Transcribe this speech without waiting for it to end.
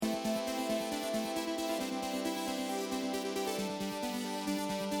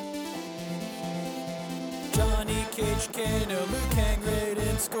Johnny Cage, Kano, Liu Kang,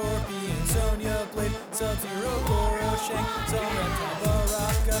 Raiden, Scorpion, Sonya Blade, Sub-Zero, Goro, Shang, Zoro,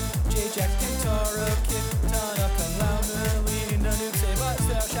 Baraka, J-Jack, Kintaro, Kid, Tanaka, Lao, Merlin, Nanook, Sabat,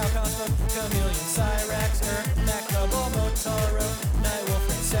 Shao Kahn, Chameleon, Cyrax, Nakaba, Motaro, Nightwolf,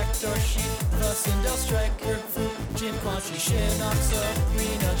 Sector, Sheep, the Sindel, Striker, Fu, Jin, Quan Chi, Shinoxo,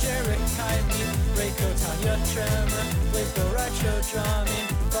 Reno, Jarek, Kaimi, Reiko, Tanya, Tremor, Blazco, Raicho, Dramin,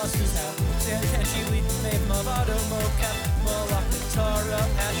 Frost's Now, Kenshi, Lee, Maeve, Movado, Mocap, Moloch, Tara,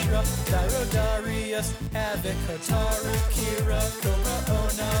 Ashra, Dairo, Darius, Havoc, Hotaru, Kira, Cobra,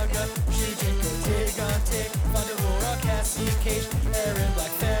 Onaga, Shujinko, Gigante, Thunderbolt, Cassie, Cage, Aaron,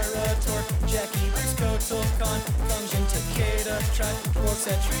 Black, Ferrator, Jackie, Briggs, Kotal, Khan, Function, Takeda, Tribe, Quartz,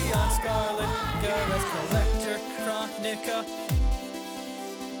 Cetrion, Scarlet, Gareth, Collector, Chronica.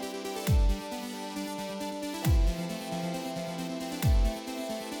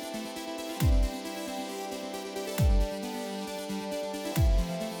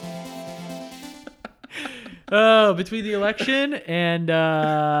 Between the election and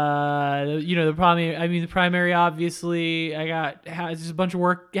the primary, obviously, there's a bunch of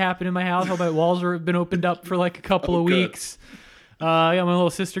work happening in my house. All my walls have been opened up for like a couple of weeks. I got my little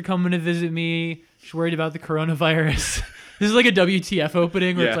sister coming to visit me. She's worried about the coronavirus. This is like a WTF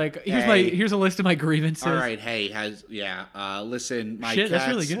opening where it's like, here's a list of my grievances. All right, listen, my cats, that's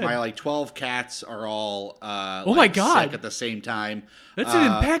really good. My like 12 cats are all my God, sick at the same time. That's an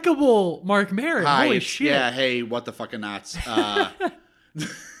impeccable Mark Maron. Holy shit. Yeah, hey, what the fucking nuts.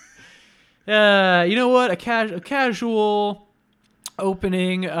 You know what? A casual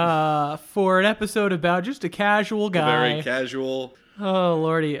opening for an episode about just a casual guy. Very casual. Oh,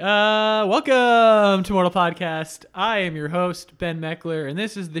 Lordy. Welcome to Mortal Podcast. I am your host, Ben Meckler, and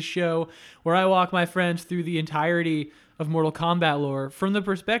this is the show where I walk my friends through the entirety of Mortal Kombat lore from the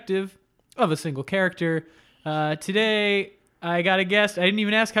perspective of a single character. Today, I got a guest. I didn't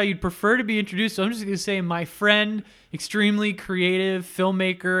even ask how you'd prefer to be introduced, so I'm just going to say my friend, extremely creative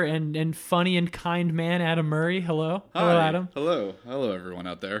filmmaker and funny and kind man, Adam Murray. Hello. Hi. Hello, Adam. Hello, everyone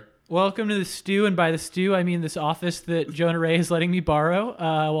out there. Welcome to the stew, and by the stew, I mean this office that Jonah Ray is letting me borrow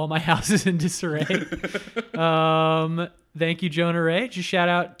while my house is in disarray. Thank you, Jonah Ray. Just shout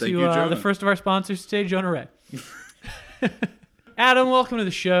out to the first of our sponsors today, Jonah Ray. Adam, welcome to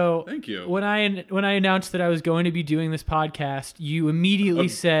the show. Thank you. When I announced that I was going to be doing this podcast, you immediately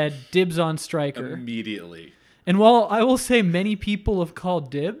said dibs on Stryker. Immediately. And while I will say many people have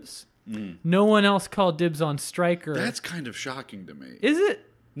called dibs, no one else called dibs on Stryker. That's kind of shocking to me. Is it?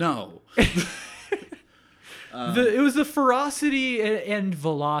 No. It was the ferocity and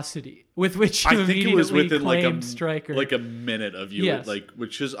velocity with which you immediately claimed Stryker. Like a minute of you, yes.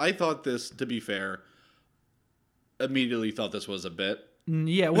 I thought this, to be fair, immediately thought this was a bit.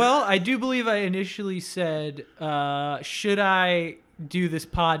 Yeah, well, I do believe I initially said, should I do this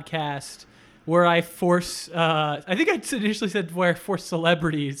podcast where I force, I think I initially said where I force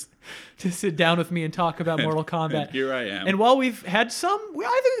celebrities to sit down with me and talk about Mortal Kombat. And here I am. And while we've had I think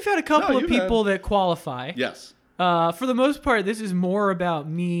we've had a couple of people that qualify. Yes. For the most part, this is more about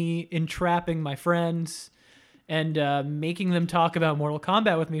me entrapping my friends and making them talk about Mortal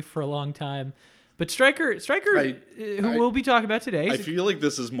Kombat with me for a long time. But Stryker, who we'll be talking about today. I feel like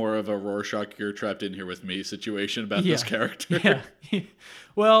this is more of a Rorschach, you're trapped in here with me situation about this character. Yeah.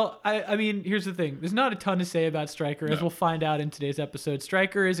 Well, I mean, here's the thing. There's not a ton to say about Stryker, as we'll find out in today's episode.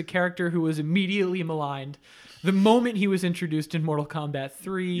 Stryker is a character who was immediately maligned the moment he was introduced in Mortal Kombat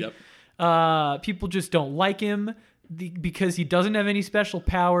 3. Yep. People just don't like him because he doesn't have any special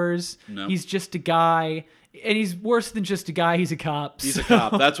powers. No. He's just a guy. And he's worse than just a guy. He's a cop. He's a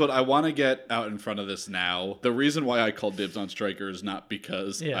cop. That's what I want to get out in front of this now. The reason why I called dibs on Stryker is not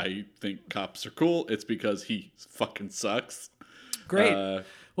because I think cops are cool. It's because he fucking sucks. Great.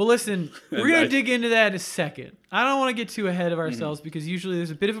 Well, listen, we're going to dig into that in a second. I don't want to get too ahead of ourselves because usually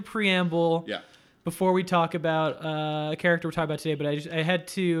there's a bit of a preamble before we talk about a character we're talking about today. But I had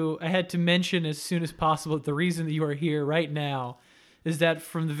to mention as soon as possible that the reason that you are here right now is that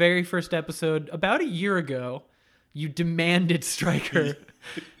from the very first episode, about a year ago, you demanded Stryker.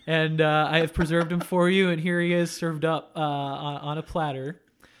 And I have preserved him for you, and here he is served up on a platter.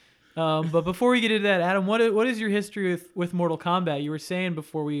 But before we get into that, Adam, what is your history with Mortal Kombat? You were saying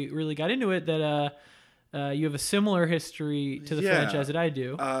before we really got into it that you have a similar history to the franchise that I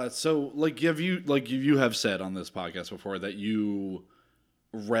do. So you have said on this podcast before that you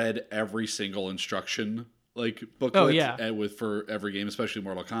read every single instruction booklet for every game, especially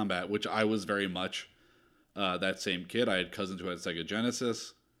Mortal Kombat, which I was very much that same kid. I had cousins who had Sega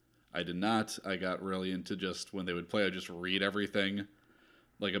Genesis. I did not. I got really into just when they would play, I'd just read everything.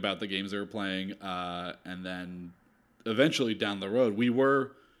 like about the games they were playing, and then eventually down the road,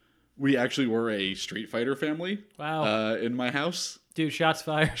 we actually were a Street Fighter family. Wow. In my house, dude, shots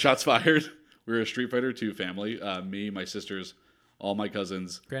fired. Shots fired. We were a Street Fighter 2 family. Me, my sisters, all my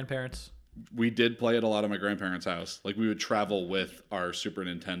cousins, grandparents. We did play at a lot of my grandparents' house. Like, we would travel with our Super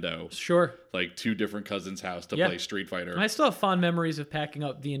Nintendo. Sure. Like, 2 different cousins' house to play Street Fighter. I still have fond memories of packing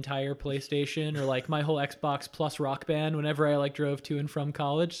up the entire PlayStation or, like, my whole Xbox plus Rock Band whenever I, like, drove to and from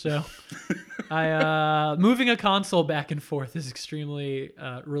college. So, moving a console back and forth is extremely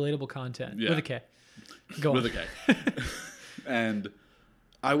relatable content. Yeah. With a K. Go on. With a K. And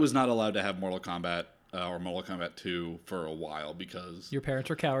I was not allowed to have Mortal Kombat or Mortal Kombat 2 for a while because... Your parents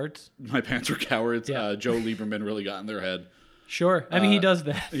were cowards. My parents were cowards. Yeah. Joe Lieberman really got in their head. Sure. I mean, he does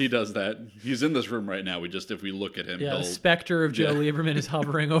that. He does that. He's in this room right now. If we look at him... Yeah, the specter of Joe Lieberman is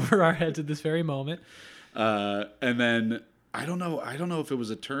hovering over our heads at this very moment. And then, I don't know if it was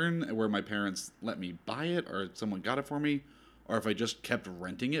a turn where my parents let me buy it or someone got it for me, or if I just kept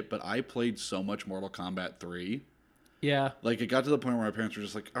renting it, but I played so much Mortal Kombat 3... Yeah. Like, it got to the point where my parents were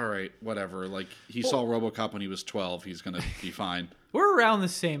just like, all right, whatever. Like, he saw RoboCop when he was 12. He's going to be fine. We're around the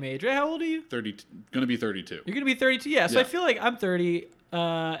same age, right? How old are you? 30. Going to be 32. You're going to be 32? Yeah, so I feel like I'm 30.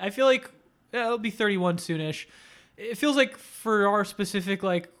 I feel like I'll be 31 soonish. It feels like for our specific,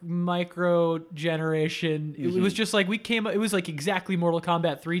 like, micro generation, it was just like it was like exactly Mortal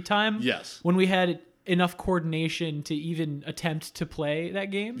Kombat 3 time. Yes. When we had enough coordination to even attempt to play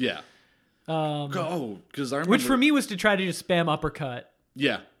that game. Yeah. Because I remember... Which for me was to try to just spam uppercut.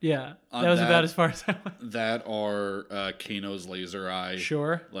 Yeah. Yeah. That was about as far as I went. That or Kano's laser eye.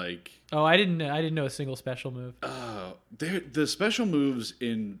 Sure. Like... Oh, I didn't know a single special move. The special moves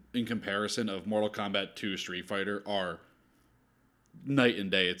in comparison of Mortal Kombat 2 Street Fighter are night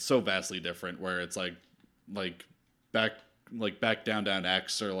and day. It's so vastly different where it's like back down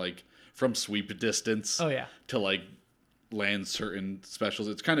X or like from sweep distance. Oh yeah. To like land certain specials.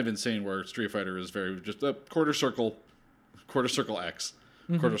 It's kind of insane where Street Fighter is very just a quarter circle X,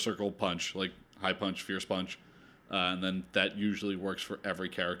 quarter circle punch, like high punch, fierce punch. And then that usually works for every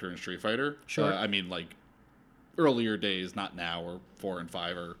character in Street Fighter. Sure. I mean, like, earlier days, not now, or 4 and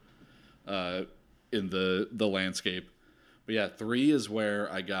 5 are in the landscape. But yeah, 3 is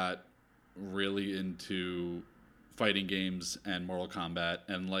where I got really into fighting games and Mortal Kombat.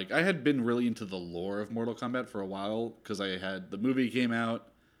 And, like, I had been really into the lore of Mortal Kombat for a while, because the movie came out,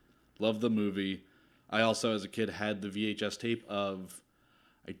 loved the movie. I also, as a kid, had the VHS tape of...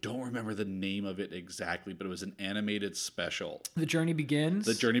 I don't remember the name of it exactly, but it was an animated special. The Journey Begins?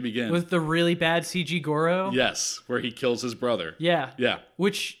 The Journey Begins. With the really bad CG Goro? Yes, where he kills his brother. Yeah. Yeah.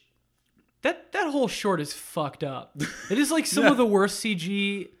 Which, that whole short is fucked up. It is like some of the worst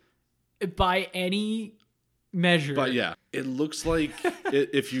CG by any measure. But yeah, it looks like,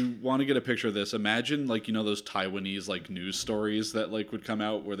 if you want to get a picture of this, imagine like, you know, those Taiwanese like news stories that like would come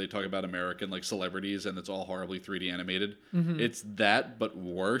out where they talk about American like celebrities and it's all horribly 3D animated. Mm-hmm. It's that, but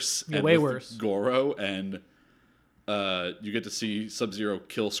worse. Yeah, way worse. Goro, and you get to see Sub-Zero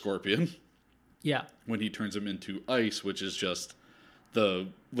kill Scorpion. Yeah. When he turns him into ice, which is just the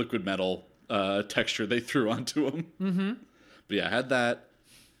liquid metal texture they threw onto him. Mm-hmm. But yeah, I had that.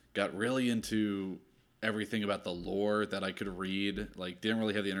 Got really into everything about the lore that I could read. Like, didn't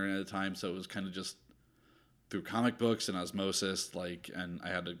really have the internet at the time, so it was kind of just through comic books and osmosis. Like, and I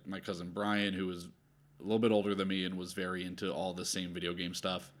had my cousin Brian, who was a little bit older than me and was very into all the same video game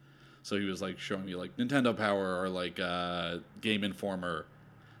stuff. So he was like showing me like Nintendo Power or like Game Informer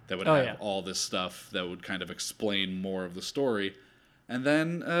that would have all this stuff that would kind of explain more of the story. And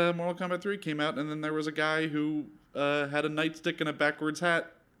then Mortal Kombat 3 came out, and then there was a guy who had a nightstick and a backwards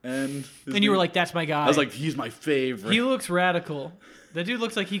hat. And you were like, that's my guy. I was like, he's my favorite. He looks radical. That dude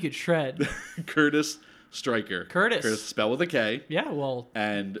looks like he could shred. Curtis Stryker. Curtis, spelled with a K. Yeah, well.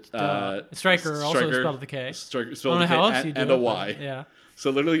 And Stryker also spelled with a K. Stryker spelled with a K and a Y. Yeah.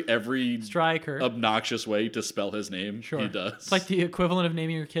 So literally every Stryker obnoxious way to spell his name, he does. It's like the equivalent of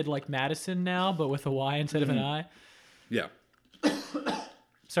naming your kid like Madison now, but with a Y instead of an I. Yeah.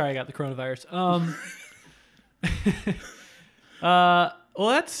 Sorry, I got the coronavirus. Well,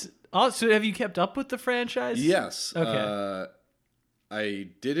 that's... So have you kept up with the franchise? Yes. Okay. I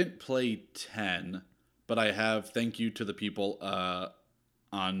didn't play 10, but I have, thank you to the people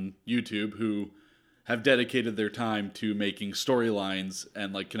on YouTube who have dedicated their time to making storylines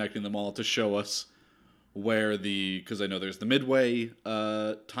and like connecting them all to show us where because I know there's the Midway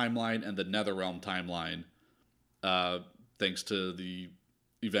timeline and the Netherrealm timeline, thanks to the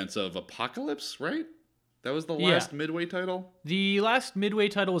events of Apocalypse, right? That was the last Midway title? The last Midway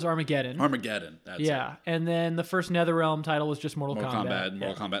title was Armageddon. That's it. And then the first NetherRealm title was just Mortal Kombat.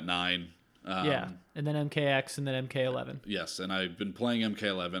 Mortal Kombat 9. And then MKX and then MK11. Yes, and I've been playing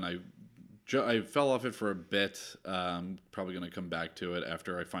MK11. I fell off it for a bit. Probably going to come back to it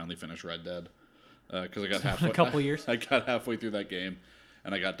after I finally finish Red Dead. Because I got halfway. A couple years. I got halfway through that game,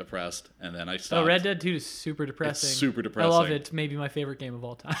 and I got depressed, and then I stopped. Oh, Red Dead 2 is super depressing. It's super depressing. I love it. It's maybe my favorite game of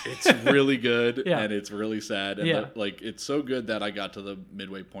all time. It's really good, and it's really sad. And it's so good that I got to the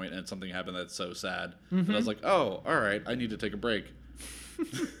midway point, and something happened that's so sad. And I was like, oh, all right, I need to take a break.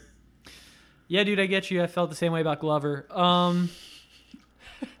 Yeah, dude, I get you. I felt the same way about Glover.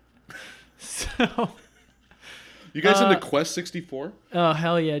 So... You guys into Quest 64? Oh,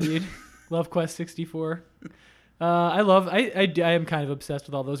 hell yeah, dude. Love Quest 64. I am kind of obsessed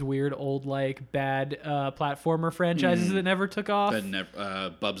with all those weird old bad platformer franchises that never took off.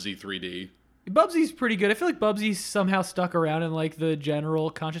 Bubsy 3D. Bubsy's pretty good. I feel like Bubsy's somehow stuck around in the general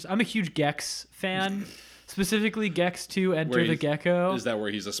conscious. I'm a huge Gex fan. Specifically Gex 2 Enter the Gecko. Is that where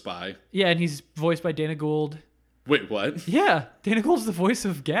he's a spy? Yeah, and he's voiced by Dana Gould. Wait, what? Yeah, Dana Gould's the voice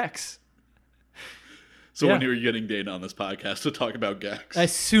of Gex. So when you're getting Dana on this podcast to talk about Gex?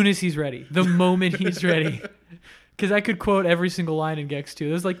 As soon as he's ready. The moment he's ready. Because I could quote every single line in Gex 2.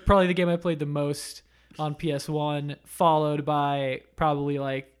 This is probably the game I played the most on PS1, followed by probably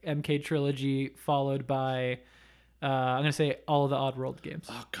MK Trilogy, followed by, I'm going to say all of the Oddworld games.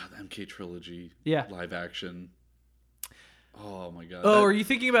 Oh, God, the MK Trilogy. Yeah. Live action. Oh, my God. Oh, are you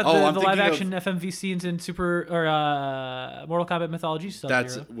thinking about the live action FMV scenes in Mortal Kombat Mythology Sub-Zero?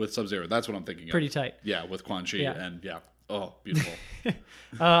 That's with Sub-Zero. That's what I'm thinking of. Pretty tight. Yeah, with Quan Chi and oh, beautiful.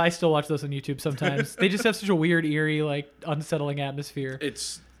 I still watch those on YouTube sometimes. They just have such a weird, eerie, unsettling atmosphere.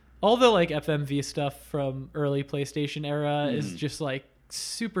 It's all the FMV stuff from early PlayStation era is just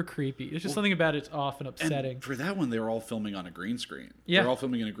super creepy. There's just something about it's off and upsetting. And for that one, they were all filming on a green screen. Yeah. They're all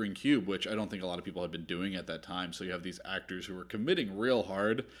filming in a green cube, which I don't think a lot of people had been doing at that time. So you have these actors who were committing real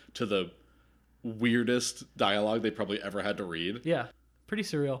hard to the weirdest dialogue they probably ever had to read. Yeah, pretty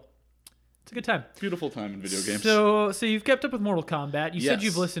surreal. It's a good time. Beautiful time in video games. So you've kept up with Mortal Kombat. You said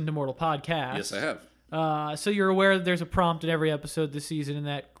you've listened to Mortal Podcast. Yes, I have. So you're aware that there's a prompt in every episode this season, and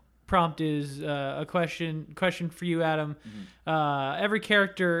that prompt is a question for you, Adam. Every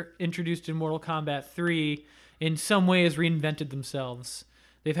character introduced in Mortal Kombat 3 in some way has reinvented themselves.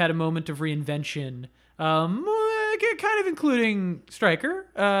 They've had a moment of reinvention, kind of including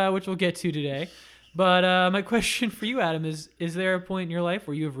Stryker, which we'll get to today. But my question for you, Adam, is there a point in your life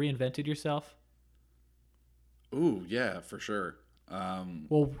where you have reinvented yourself? Ooh, yeah, for sure.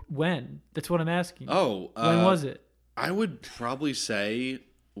 Well, when? That's what I'm asking. Oh. When was it? I would probably say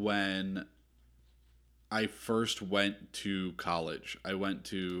when I first went to college. I went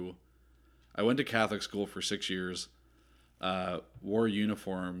to Catholic school for 6 years, wore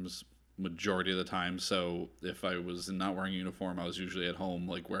uniforms majority of the time. So if I was not wearing a uniform, I was usually at home,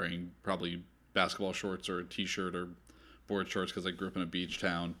 wearing probably basketball shorts or a t-shirt or board shorts because I grew up in a beach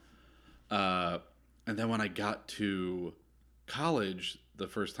town. And then when I got to college, the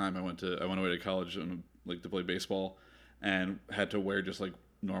first time I went away to college and to play baseball, and had to wear just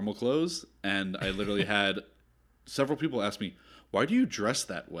normal clothes. And I literally had several people ask me, "Why do you dress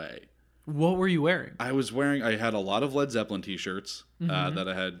that way?" What were you wearing? I had a lot of Led Zeppelin t-shirts that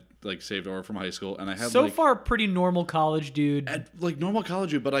I had saved over from high school, and I had far pretty normal college dude. Normal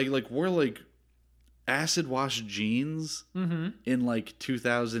college dude, but I wore acid wash jeans in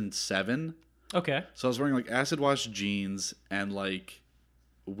 2007. Okay. So I was wearing acid wash jeans and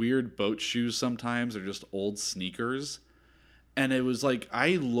weird boat shoes sometimes, or just old sneakers. And it was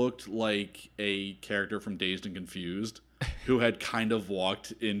I looked like a character from Dazed and Confused who had kind of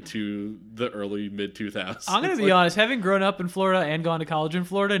walked into the early mid-2000s. I'm going to be honest, having grown up in Florida and gone to college in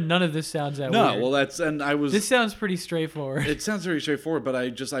Florida, none of this sounds that weird. No, well This sounds pretty straightforward. It sounds very straightforward, but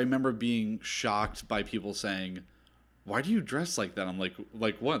I remember being shocked by people saying, "Why do you dress like that?" I'm like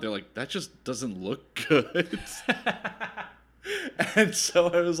what? They're like, "That just doesn't look good." And so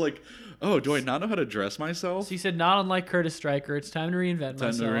I was like, "Oh, do I not know how to dress myself?" So you said, not unlike Curtis Stryker, it's time to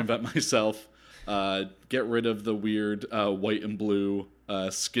reinvent myself. Get rid of the weird white and blue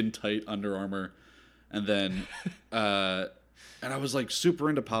skin tight Under Armour, and then and I was super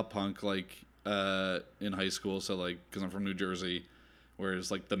into pop punk in high school. So because I'm from New Jersey, where it's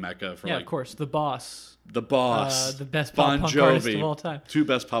the mecca for of course, the boss, the best pop punk artist of all time, two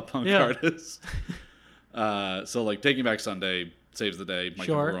best pop punk artists. So Taking Back Sunday, Saves the Day, My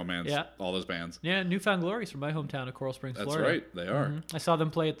Chemical Romance, all those bands. Yeah, Newfound Glory's from my hometown of Coral Springs, Florida. That's right, they are. I saw them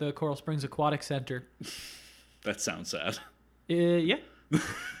play at the Coral Springs Aquatic Center. That sounds sad. Yeah.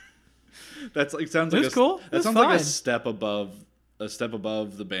 That's like sounds like cool. That sounds like a step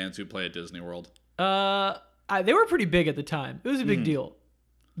above the bands who play at Disney World. They were pretty big at the time. It was a big deal,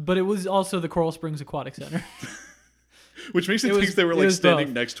 but it was also the Coral Springs Aquatic Center. Which makes me think they were like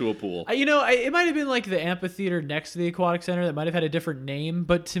standing next to a pool. It might have been like the amphitheater next to the Aquatic Center that might have had a different name,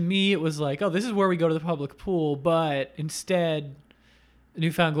 but to me it was like, oh, this is where we go to the public pool, but instead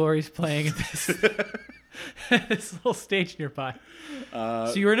New Found Glory's playing at this little stage nearby.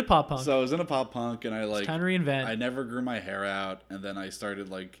 So you were in a pop punk. So I was in a pop punk, and it's time to reinvent. I never grew my hair out, and then I started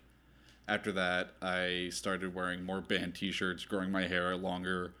after that I started wearing more band t-shirts, growing my hair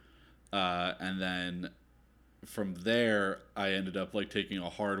longer, and then from there I ended up taking a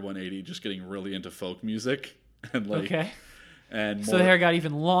hard 180, just getting really into folk music, and okay. And so the hair got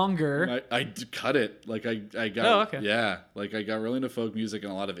even longer. I cut it. I got. Oh, okay. Yeah, I got really into folk music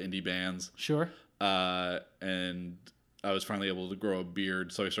and a lot of indie bands. Sure. And I was finally able to grow a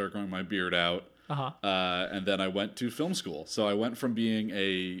beard, so I started growing my beard out. Uh-huh. And then I went to film school. So I went from being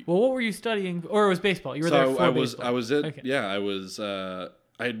a... Well, what were you studying? Or it was baseball? You were there for baseball.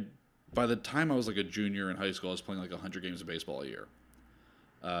 By the time I was a junior in high school, I was playing 100 games of baseball a year.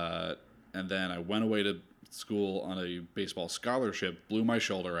 And then I went away to school on a baseball scholarship, blew my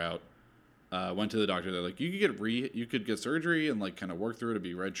shoulder out, went to the doctor. They're like, you could get surgery and kind of work through it to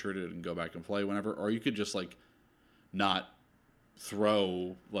be redshirted and go back and play whenever, or you could just not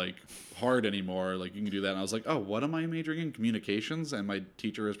throw hard anymore. You can do that. And I was like, oh, what am I majoring in? Communications. And my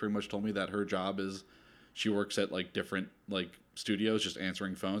teacher has pretty much told me that her job is she works at different studios just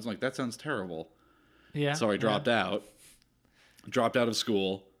answering phones. I'm like, that sounds terrible. Yeah. So I dropped out of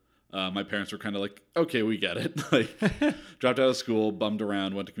school. My parents were kind of okay, we get it. Dropped out of school, bummed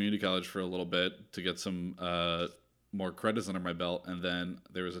around, went to community college for a little bit to get some more credits under my belt. And then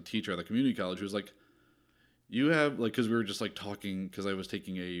there was a teacher at the community college who was like, you have, because we were just talking, because I was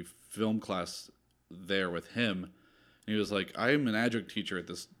taking a film class there with him. And he was like, I'm an adjunct teacher at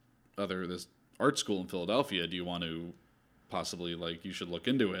this art school in Philadelphia. Do you want to possibly, you should look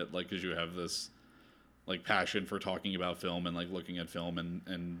into it? Because you have this, passion for talking about film and, looking at film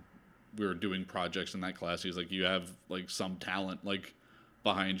and we were doing projects in that class. He was like, you have some talent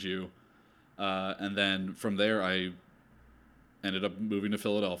behind you. And then from there I ended up moving to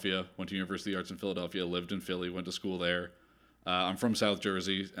Philadelphia, went to University of Arts in Philadelphia, lived in Philly, went to school there. I'm from South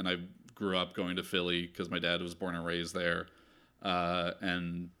Jersey, and I grew up going to Philly because my dad was born and raised there.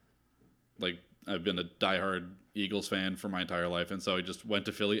 And I've been a diehard Eagles fan for my entire life. And so I just went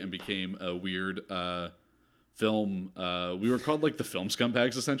to Philly and became a weird film. We were called the film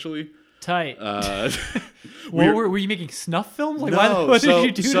scumbags, essentially. Tight. Were you making snuff films? No. What did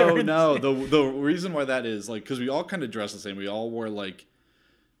you do? So no. The reason why that is because we all kind of dressed the same. We all wore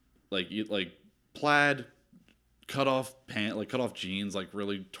plaid, cut off jeans,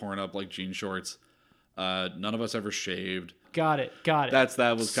 really torn up jean shorts. None of us ever shaved. Got it.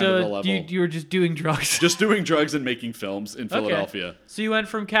 That was kind of the level. You were just doing drugs. Just doing drugs and making films in Philadelphia. Okay. So you went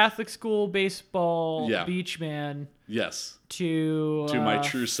from Catholic school, baseball, beach man. Yes. To my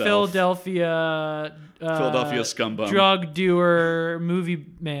true self. Philadelphia scumbum. Drug doer, movie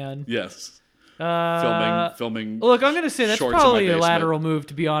man. Yes. Filming. Look, I'm going to say that's probably a lateral move,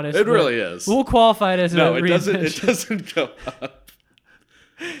 to be honest. It really is. We'll qualify it as it doesn't go up.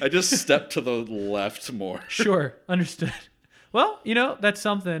 I just stepped to the left more. Sure. Understood. Well, that's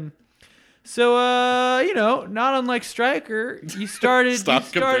something. So, not unlike Stryker, you started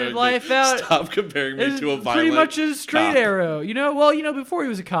life out. Stop comparing me to a violent pretty much a straight cop. arrow. Before he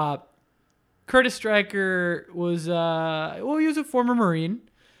was a cop, Curtis Stryker was, he was a former Marine.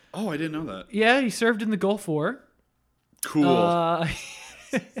 Oh, I didn't know that. Yeah, he served in the Gulf War. Cool. I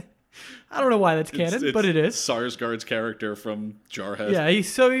don't know why that's canon, but it is. Sarsgaard's character from Jarhead. Yeah,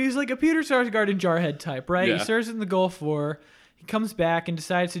 he's like a Peter Sarsgaard in Jarhead type, right? Yeah. He serves in the Gulf War. He comes back and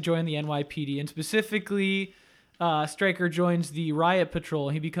decides to join the NYPD, and specifically, Stryker joins the Riot Patrol.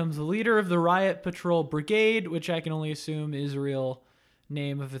 He becomes the leader of the Riot Patrol Brigade, which I can only assume is a real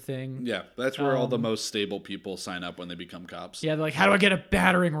name of a thing. Yeah, that's where all the most stable people sign up when they become cops. Yeah, they're like, how do I get a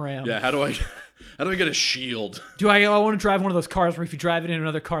battering ram? Yeah, how do I get a shield? I want to drive one of those cars where if you drive it in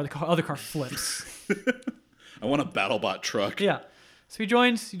another car, the other car flips. I want a BattleBot truck. Yeah. So he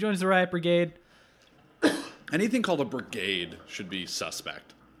joins the Riot Brigade. Anything called a brigade should be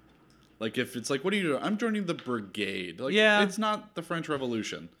suspect. If it's what are you doing? I'm joining the brigade. It's not the French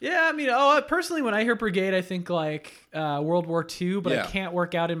Revolution. Yeah, I mean, personally, when I hear brigade, I think World War II, but I can't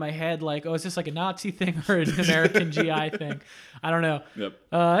work out in my head is this a Nazi thing or an American GI thing? I don't know. Yep.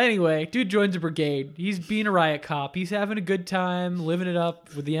 Anyway, dude joins a brigade. He's being a riot cop. He's having a good time, living it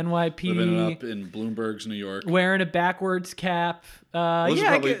up with the NYPD. Living it up in Bloomberg's New York. Wearing a backwards cap.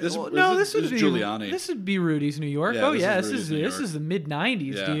 This would be Giuliani. This would be Rudy's New York. Yeah, this is the mid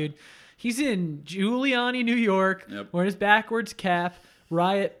 '90s, dude. He's in Giuliani, New York, wearing his backwards cap,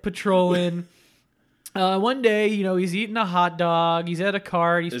 riot patrolling. One day, he's eating a hot dog. He's at a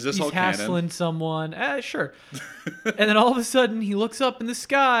cart. He's hassling someone. Sure. And then all of a sudden, he looks up in the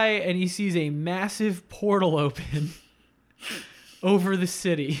sky and he sees a massive portal open over the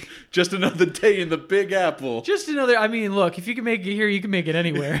city. Just another day in the Big Apple. Look, if you can make it here, you can make it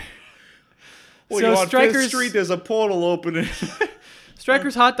anywhere. Well, on Fifth Street, there's a portal opening.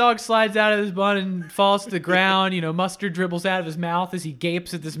 Stryker's hot dog slides out of his bun and falls to the ground. Mustard dribbles out of his mouth as he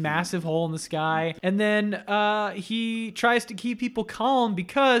gapes at this massive hole in the sky. And then he tries to keep people calm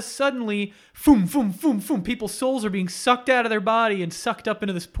because suddenly, boom, boom, boom, boom, people's souls are being sucked out of their body and sucked up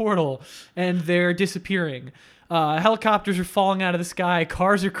into this portal, and they're disappearing. Helicopters are falling out of the sky.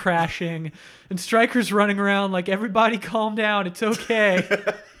 Cars are crashing. And Stryker's running around like, everybody calm down. It's okay.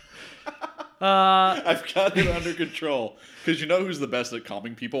 I've got it under control. Because you know who's the best at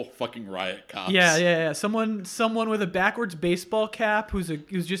calming people? Fucking riot cops. Yeah. Someone with a backwards baseball cap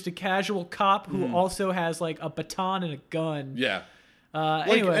who's just a casual cop who also has like a baton and a gun. Yeah.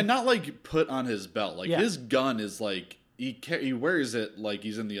 Anyway, and not like put on his belt. Like his gun is like he wears it like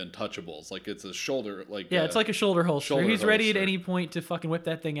he's in the Untouchables. Like it's a shoulder. It's like a shoulder holster. He's ready at any point to fucking whip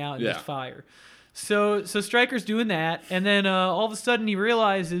that thing out and just fire. So Stryker's doing that, and then all of a sudden he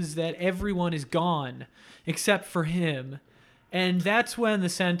realizes that everyone is gone except for him. And that's when the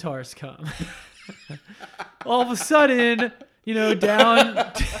centaurs come. All of a sudden, down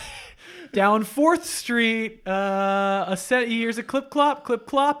 4th Street, he hears a clip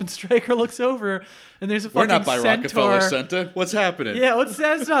clop, and Stryker looks over, and there's a fucking centaur. We're not by Rockefeller Center. What's happening? Yeah,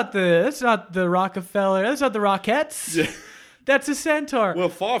 that's not the Rockefeller. That's not the Rockettes. Yeah. That's a centaur. Well,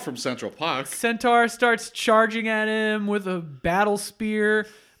 far from Central Park. Centaur starts charging at him with a battle spear.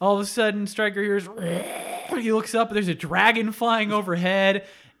 All of a sudden, Stryker hears... He looks up, and there's a dragon flying overhead,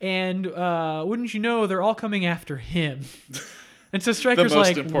 and wouldn't you know, they're all coming after him. And so Stryker's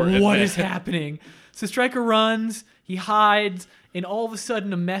like, what is happening? So Stryker runs, he hides, and all of a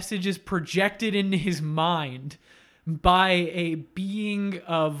sudden a message is projected into his mind by a being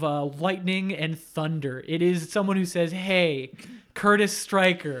of lightning and thunder. It is someone who says, hey, Curtis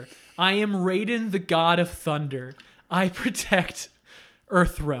Stryker, I am Raiden, the god of thunder. I protect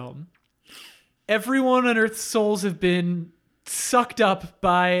Earthrealm. Everyone on Earth's souls have been sucked up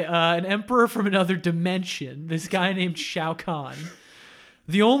by an emperor from another dimension, this guy named Shao Kahn.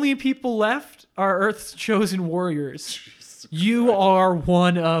 The only people left are Earth's chosen warriors. You are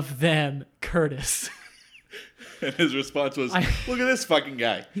one of them, Curtis. And his response was, look at this fucking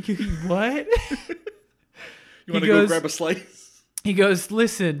guy. What? You want to go grab a slice? He goes,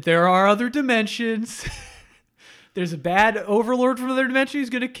 listen, there are other dimensions. There's a bad overlord from another dimension who's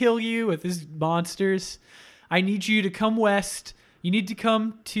going to kill you with his monsters. I need you to come west. You need to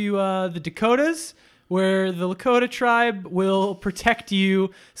come to the Dakotas, where the Lakota tribe will protect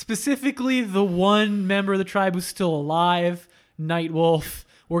you. Specifically, the one member of the tribe who's still alive, Nightwolf.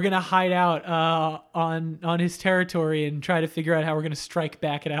 We're going to hide out on his territory and try to figure out how we're going to strike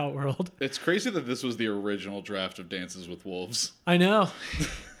back at Outworld. It's crazy that this was the original draft of Dances with Wolves. I know.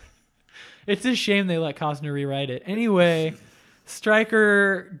 It's a shame they let Costner rewrite it. Anyway,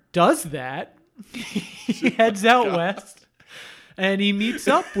 Stryker does that. He heads out west, and he meets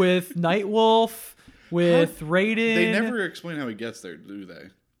up with Nightwolf, with Raiden. They never explain how he gets there, do they?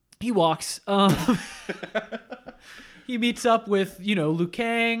 He walks. He meets up with, Liu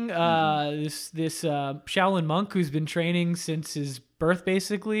Kang, this Shaolin monk who's been training since his birth,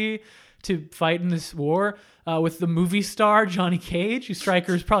 basically, to fight in this war. With the movie star Johnny Cage, who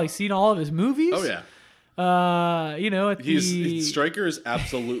Stryker's probably seen all of his movies. Oh yeah. Stryker is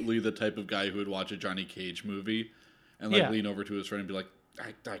absolutely the type of guy who would watch a Johnny Cage movie and lean over to his friend and be like,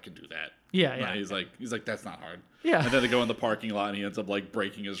 I can do that. Yeah. And he's like, that's not hard. Yeah. And then they go in the parking lot and he ends up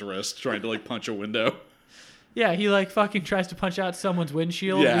breaking his wrist trying to punch a window. Yeah, he fucking tries to punch out someone's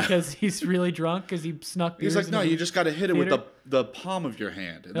windshield because he's really drunk because he snuck beers. He's like, no, you just got to hit it with the palm of your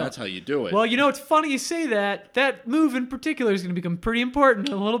hand, and that's how you do it. Well, it's funny you say that. That move in particular is going to become pretty important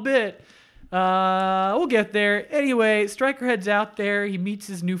in a little bit. We'll get there. Anyway, Stryker heads out there. He meets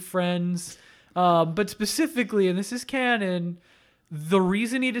his new friends. But specifically, and this is canon, the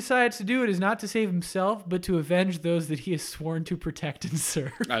reason he decides to do it is not to save himself, but to avenge those that he has sworn to protect and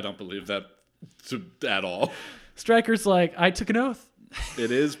serve. I don't believe that at all. Stryker's like, I took an oath. It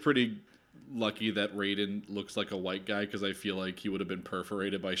is pretty lucky that Raiden looks like a white guy, because I feel like he would have been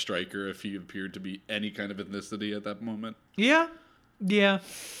perforated by Stryker if he appeared to be any kind of ethnicity at that moment. Yeah.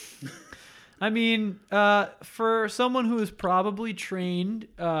 I mean, for someone who is probably trained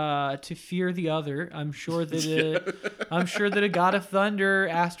to fear the other, I'm sure that a god of thunder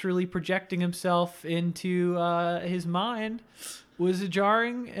astrally projecting himself into his mind was a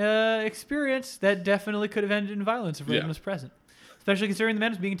jarring experience that definitely could have ended in violence if Raiden was present. Especially considering the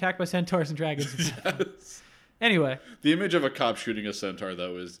man was being attacked by centaurs and dragons. Yes. Anyway, the image of a cop shooting a centaur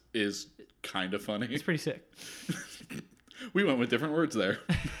though is kind of funny. it's pretty sick. We went with different words there.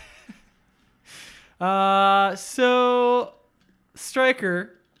 So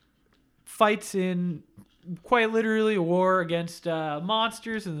Stryker fights in quite literally a war against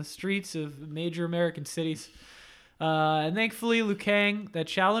monsters in the streets of major American cities. And thankfully, Liu Kang, that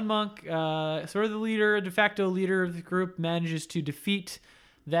Shaolin monk, sort of the leader, de facto leader of the group, manages to defeat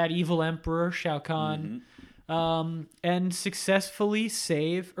that evil emperor, Shao Kahn, and successfully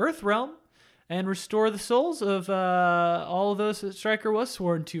save Earthrealm and restore the souls of all of those that Stryker was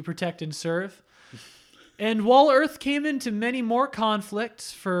sworn to protect and serve. And while Earth came into many more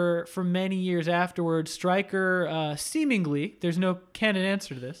conflicts for many years afterwards, Stryker seemingly, there's no canon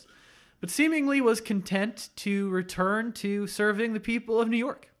answer to this, but seemingly was content to return to serving the people of New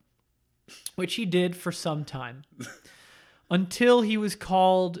York, which he did for some time, until he was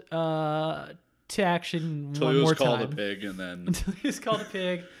called to action one more time. Until he was called a pig, and then... Until he was called a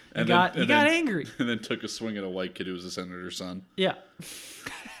pig, and got angry. And then took a swing at a white kid who was a senator's son. Yeah.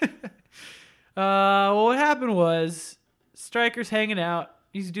 Well, what happened was Stryker's hanging out.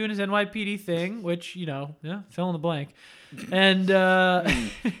 He's doing his NYPD thing, which, fill in the blank. And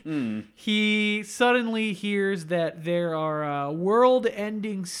he suddenly hears that there are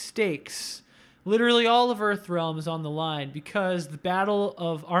world-ending stakes. Literally all of Earthrealm is on the line because the Battle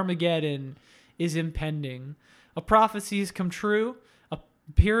of Armageddon is impending. A prophecy has come true. A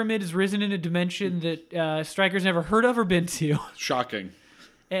pyramid has risen in a dimension that Stryker's never heard of or been to. Shocking.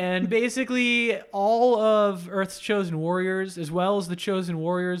 And basically, all of Earth's chosen warriors, as well as the chosen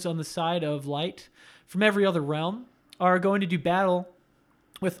warriors on the side of light from every other realm, are going to do battle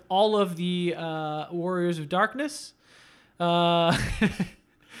with all of the warriors of darkness. Ironic,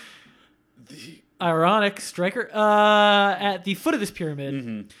 Stryker. At the foot of this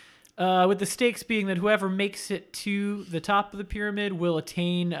pyramid. With the stakes being that whoever makes it to the top of the pyramid will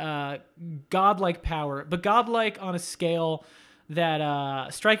attain godlike power. But godlike on a scale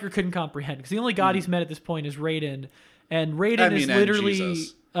that Stryker couldn't comprehend, because the only god he's met at this point is Raiden, and Raiden is literally,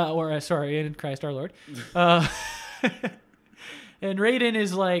 in Christ our Lord, and Raiden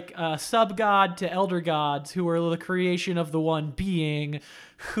is like a sub-god to elder gods who are the creation of the one being,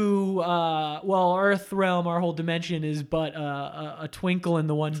 who, Earthrealm, our whole dimension, is but a twinkle in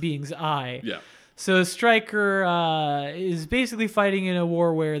the one being's eye. Yeah. So Stryker is basically fighting in a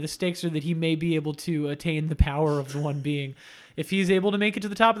war where the stakes are that he may be able to attain the power of the one being. If he's able to make it to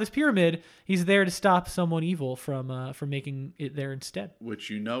the top of this pyramid, he's there to stop someone evil from making it there instead. Which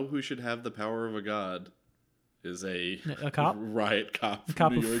who should have the power of a god is a cop? Riot cop from a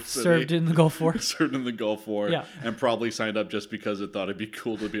cop New who York City. Served in the Gulf War. Served in the Gulf War. Yeah. And probably signed up just because it thought it'd be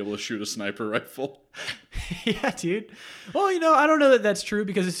cool to be able to shoot a sniper rifle. Yeah, dude. Well, I don't know that that's true,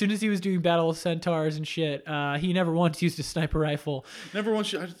 because as soon as he was doing Battle of Centaurs and shit, he never once used a sniper rifle. Never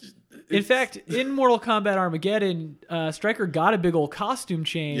once. In fact, in Mortal Kombat Armageddon, Stryker got a big old costume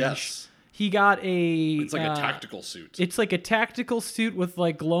change. Yes. He got It's like a tactical suit. It's like a tactical suit with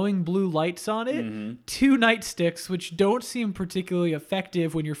like glowing blue lights on it. 2 nightsticks, which don't seem particularly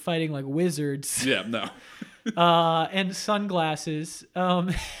effective when you're fighting like wizards. Yeah, no. And sunglasses,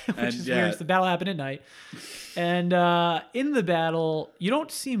 which is weird. The battle happened at night. And in the battle, you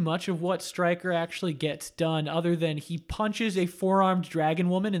don't see much of what Stryker actually gets done, other than he punches a 4-armed dragon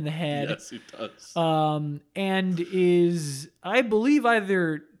woman in the head. Yes, he does. And is, I believe,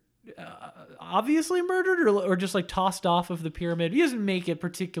 either obviously murdered or just like tossed off of the pyramid. He doesn't make it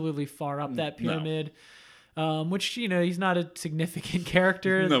particularly far up that pyramid, which, he's not a significant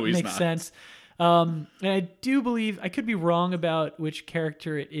character. No, he's makes not. Sense. And I do believe, I could be wrong about which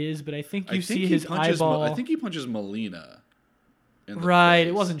character it is, but I think you see his eyeball. I think he punches Melina. Right,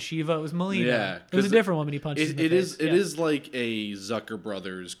 it wasn't Shiva, it was Melina. Yeah, it was a different woman he punched in the face. It is like a Zucker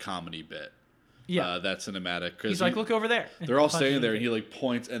Brothers comedy bit. Yeah, that's cinematic. He's like, look over there. They're all standing there, and he like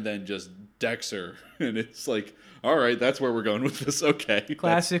points and then just decks her, and it's like, all right, that's where we're going with this. Okay,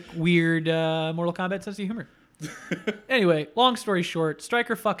 classic weird Mortal Kombat sense of humor. Anyway, long story short,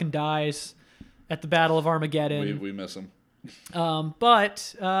 Stryker fucking dies at the Battle of Armageddon. We miss him.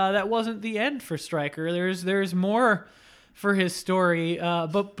 But that wasn't the end for Stryker. There's more for his story.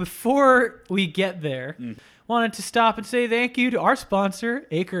 But before we get there, wanted to stop and say thank you to our sponsor,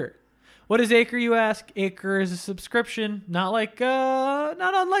 Acre. What is Acre, you ask? Acre is a subscription, not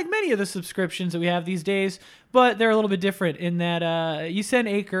unlike many of the subscriptions that we have these days, but they're a little bit different in that you send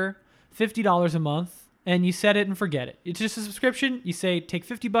Acre $50 a month, and you set it and forget it. It's just a subscription. You say, take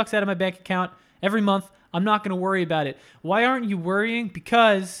 $50 out of my bank account every month. I'm not going to worry about it. Why aren't you worrying?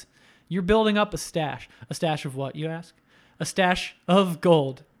 Because you're building up a stash. A stash of what, you ask? A stash of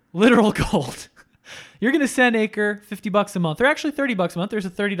gold. Literal gold. You're going to send Acre $50 a month, or actually $30 a month. There's a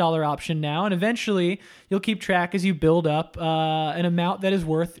 $30 option now, and eventually you'll keep track as you build up an amount that is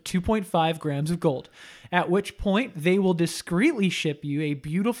worth 2.5 grams of gold, at which point they will discreetly ship you a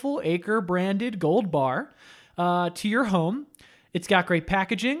beautiful Acre-branded gold bar to your home. It's got great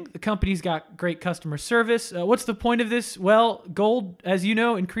packaging. The company's got great customer service. What's the point of this? Well, gold, as you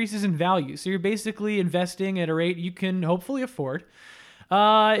know, increases in value, so you're basically investing at a rate you can hopefully afford.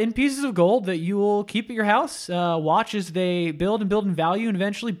 In pieces of gold that you will keep at your house, watch as they build in value, and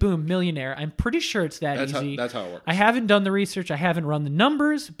eventually, boom, millionaire. I'm pretty sure it's that easy. That's how it works. I haven't done the research. I haven't run the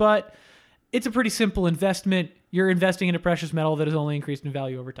numbers, but it's a pretty simple investment. You're investing in a precious metal that has only increased in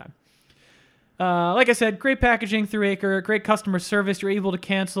value over time. Like I said, great packaging through Acre, great customer service. You're able to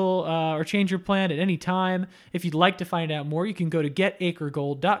cancel or change your plan at any time. If you'd like to find out more, you can go to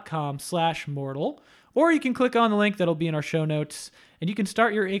getacregold.com/mortal, or you can click on the link that'll be in our show notes, and you can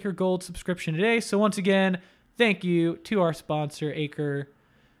start your Acre Gold subscription today. So once again, thank you to our sponsor, Acre.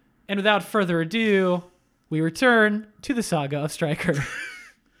 And without further ado, we return to the saga of Stryker.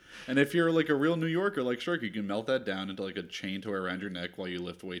 And if you're like a real New Yorker like Stryker, you can melt that down into like a chain to wear around your neck while you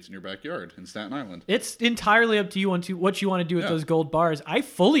lift weights in your backyard in Staten Island. It's entirely up to you on what you want to do with those gold bars. I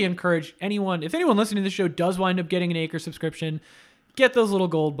fully encourage anyone, if anyone listening to the show does wind up getting an Acre subscription, get those little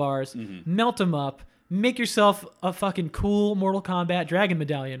gold bars, melt them up, make yourself a fucking cool Mortal Kombat Dragon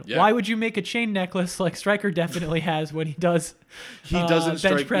medallion. Yeah. Why would you make a chain necklace like Stryker definitely has when he does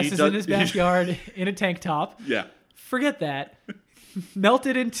bench presses in his backyard in a tank top? Yeah. Forget that. Melt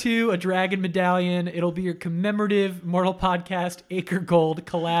it into a dragon medallion. It'll be your commemorative Mortal Podcast Acre Gold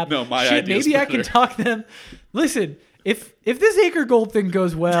collab. No, my idea. Maybe I can talk them. Listen, if this Acre Gold thing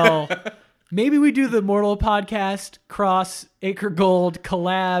goes well, maybe we do the Mortal Podcast cross Acre Gold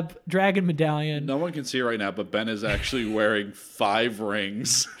collab dragon medallion. No one can see it right now, but Ben is actually wearing 5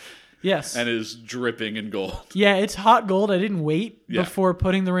 rings. Yes. And is dripping in gold. Yeah, it's hot gold. I didn't wait before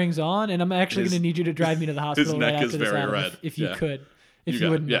putting the rings on, and I'm actually going to need you to drive me to the hospital right after this. His neck is very red. If you could. If you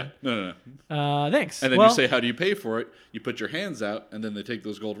wouldn't. Yeah. No. Thanks. And then you say, how do you pay for it? You put your hands out, and then they take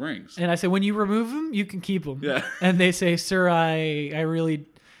those gold rings. And I say, when you remove them, you can keep them. Yeah. And they say, sir, I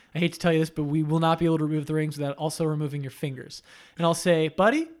hate to tell you this, but we will not be able to remove the rings without also removing your fingers. And I'll say,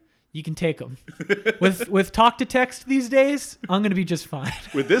 buddy, you can take them. With talk to text these days, I'm going to be just fine.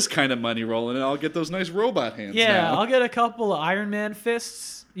 With this kind of money rolling in, I'll get those nice robot hands now. I'll get a couple of Iron Man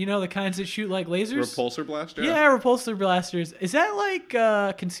fists, the kinds that shoot like lasers. Repulsor blaster? Yeah, repulsor blasters. Is that like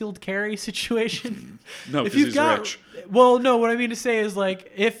a concealed carry situation? No, because he's rich. Well, no, what I mean to say is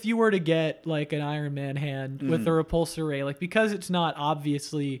like if you were to get like an Iron Man hand with a repulsor ray, like because it's not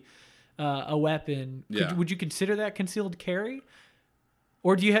obviously a weapon, would you consider that concealed carry?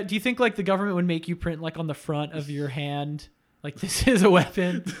 Or do you think like the government would make you print like on the front of your hand, like this is a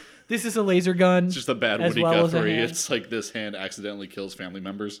weapon, this is a laser gun? It's just a bad Woody Guthrie. It's like this hand accidentally kills family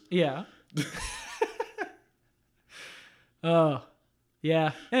members. Yeah. Oh,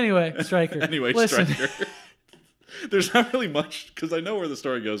 yeah. Anyway, Stryker. Stryker. There's not really much because I know where the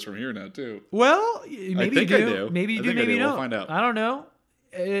story goes from here now too. Well, maybe you do. I do. Maybe you do. Maybe you don't. We'll find out. I don't know.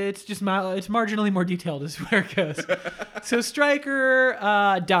 It's just it's marginally more detailed is where it goes. So Stryker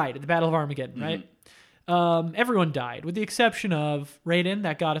died at the Battle of Armageddon, right? Everyone died, with the exception of Raiden,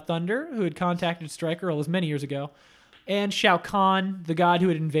 that god of thunder, who had contacted Stryker, it was many years ago, and Shao Kahn, the god who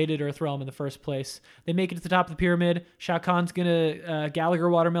had invaded Earthrealm in the first place. They make it to the top of the pyramid. Shao Kahn's gonna Gallagher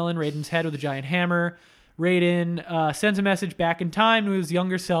watermelon Raiden's head with a giant hammer. Raiden sends a message back in time to his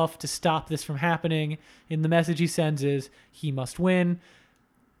younger self to stop this from happening. And the message he sends is, he must win.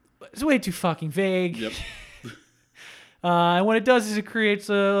 It's way too fucking vague. Yep. And what it does is it creates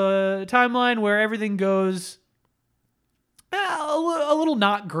a timeline where everything goes a little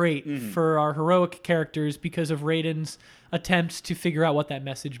not great for our heroic characters because of Raiden's attempts to figure out what that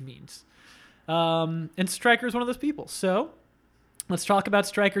message means. And Stryker is one of those people. So let's talk about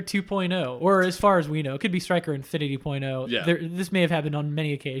Stryker 2.0, or as far as we know, it could be Stryker Infinity 0.0. Yeah. This may have happened on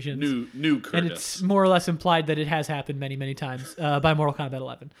many occasions. New Curtis. And it's more or less implied that it has happened many, many times by Mortal Kombat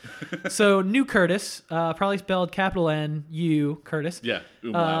 11. So New Curtis, probably spelled capital N-U Curtis. Yeah.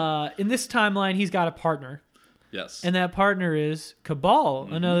 In this timeline, he's got a partner. Yes. And that partner is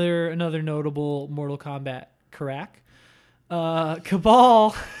Kabal, another notable Mortal Kombat Karak.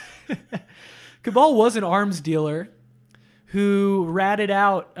 Kabal Cabal was an arms dealer who ratted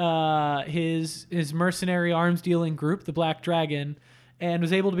out his mercenary arms dealing group, the Black Dragon, and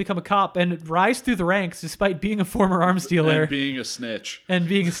was able to become a cop and rise through the ranks despite being a former arms dealer. And being a snitch.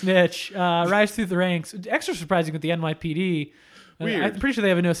 Rise through the ranks. Extra surprising with the NYPD. Weird. I'm pretty sure they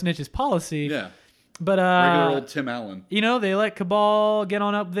have a no snitches policy. Yeah. But regular old Tim Allen. They let Cabal get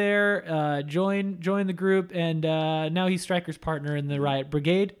on up there, join the group, and now he's Stryker's partner in the Riot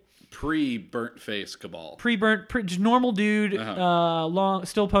Brigade. Pre-burnt face Cabal. Just normal dude, long,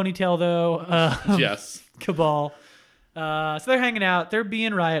 still ponytail though. Yes. Cabal. So they're hanging out. They're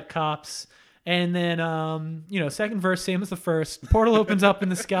being Riot cops, and then second verse, same as the first. Portal opens up in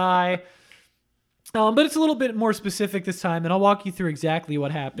the sky. But it's a little bit more specific this time, and I'll walk you through exactly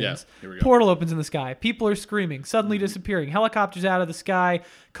what happens. Yeah, here we go. Portal opens in the sky. People are screaming, suddenly disappearing. Helicopters out of the sky.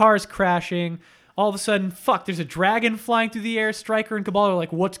 Cars crashing. All of a sudden, there's a dragon flying through the air. Stryker and Cabal are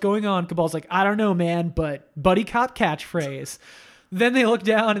like, what's going on? Cabal's like, I don't know, man, but buddy cop catchphrase. Then they look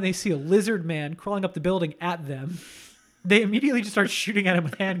down, and they see a lizard man crawling up the building at them. They immediately just start shooting at him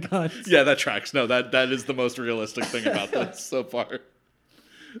with handguns. Yeah, that tracks. No, that is the most realistic thing about this so far.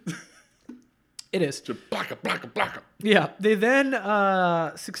 It is. Blacka. Yeah. They then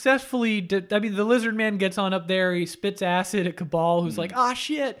successfully... the lizard man gets on up there. He spits acid at Cabal, who's like,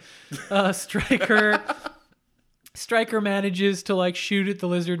 shit. Stryker manages to shoot at the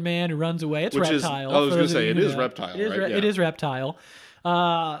lizard man who runs away. It's Reptile. I was going to say, it is Reptile, right? It is Reptile.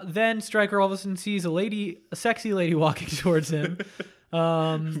 Then Stryker all of a sudden sees a sexy lady walking towards him.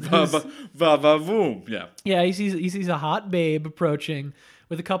 Va-va-voom. Yeah. Yeah, he sees a hot babe approaching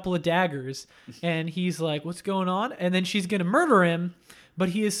with a couple of daggers, and he's like, what's going on? And then she's going to murder him, but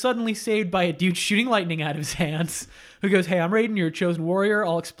he is suddenly saved by a dude shooting lightning out of his hands, who goes, hey, I'm Raiden, you're a chosen warrior.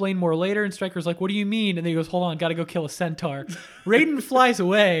 I'll explain more later. And Stryker's like, what do you mean? And then he goes, hold on, gotta go kill a centaur. Raiden flies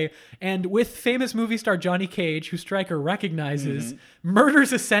away, and with famous movie star Johnny Cage, who Stryker recognizes,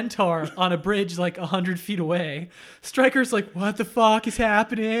 murders a centaur on a bridge 100 feet away. Stryker's like, what the fuck is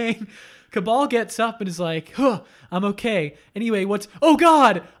happening? Cabal gets up and is like, I'm okay. Anyway, oh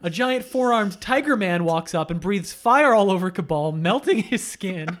God! A giant four-armed tiger man walks up and breathes fire all over Cabal, melting his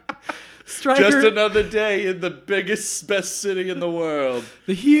skin. Stryker, just another day in the biggest, best city in the world.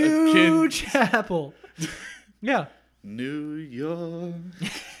 The huge apple. Yeah. New York,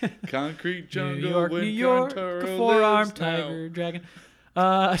 concrete jungle, New York, a four-armed tiger dragon.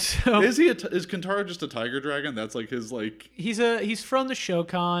 So is Kentaro just a tiger dragon? That's his He's from the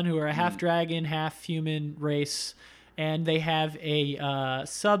Shokan, who are a half dragon, half human race, and they have a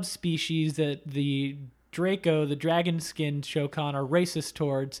subspecies that the Draco, the dragon-skinned Shokan, are racist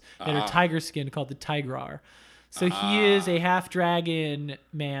towards that are tiger-skinned, called the Tigrar. So he is a half dragon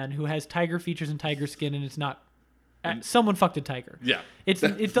man who has tiger features and tiger skin, and it's not. Someone fucked a tiger. Yeah, it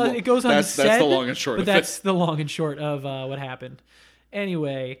goes unsaid. That's the long and short. But that's the long and short of what happened.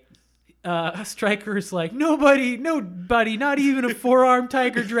 Anyway, Stryker's like, nobody, not even a four-armed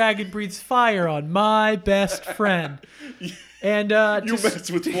tiger dragon breathes fire on my best friend. And you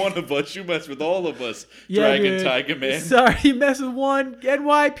mess with one of us, you mess with all of us, Dragon Tiger Man. Sorry, you mess with one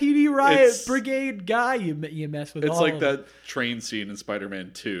NYPD Riot Brigade guy, you mess with all of them. It's like that train scene in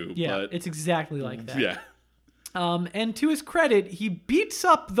Spider-Man 2. Yeah, but it's exactly like that. Yeah. And to his credit, he beats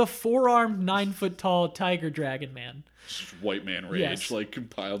up the four-armed, 9-foot-tall tiger dragon man. White man rage,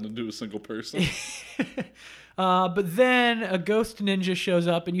 compiled into a single person. But then a ghost ninja shows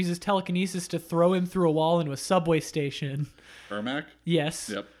up and uses telekinesis to throw him through a wall into a subway station. Ermac? Yes.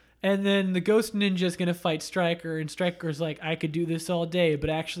 Yep. And then the ghost ninja is going to fight Stryker, and Stryker's like, I could do this all day, but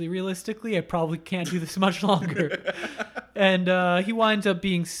actually, realistically, I probably can't do this much longer. And he winds up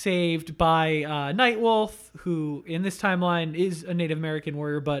being saved by Nightwolf, who in this timeline is a Native American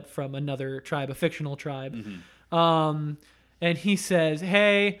warrior, but from another tribe, a fictional tribe. Mm-hmm. And he says,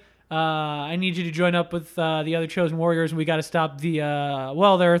 hey, I need you to join up with the other chosen warriors, and we got to stop the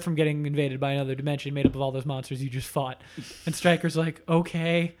Earth from getting invaded by another dimension made up of all those monsters you just fought. And Stryker's like,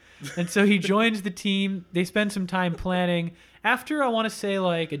 okay. And so he joins the team. They spend some time planning. After, I want to say,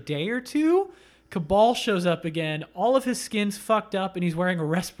 a day or two, Cabal shows up again. All of his skin's fucked up, and he's wearing a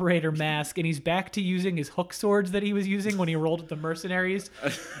respirator mask, and he's back to using his hook swords that he was using when he rolled at the mercenaries.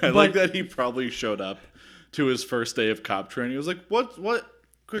 I like that he probably showed up to his first day of cop training. He was like, what?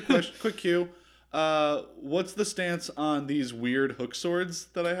 Quick question, quick cue. What's the stance on these weird hook swords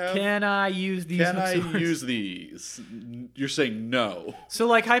that I have? Can I use these hook swords? Can I use these? You're saying no. So,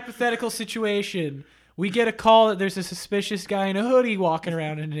 hypothetical situation. We get a call that there's a suspicious guy in a hoodie walking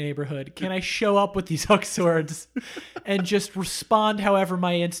around in the neighborhood. Can I show up with these hook swords and just respond however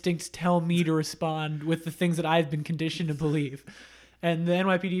my instincts tell me to respond with the things that I've been conditioned to believe? And the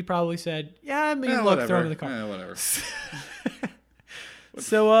NYPD probably said, yeah, I mean, look, throw him in the car. Yeah, whatever.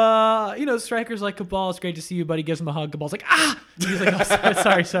 So, Stryker's like, Cabal, it's great to see you, buddy. Gives him a hug. Cabal's like, ah! And he's like, oh,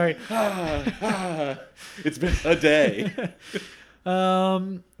 sorry. It's been a day.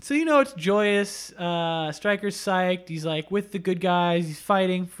 So, it's joyous. Stryker's psyched. He's like with the good guys. He's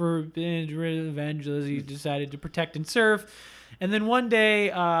fighting for revenge as he decided to protect and serve. And then one day,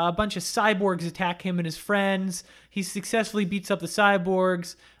 a bunch of cyborgs attack him and his friends. He successfully beats up the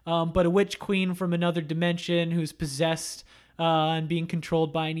cyborgs, but a witch queen from another dimension who's possessed and being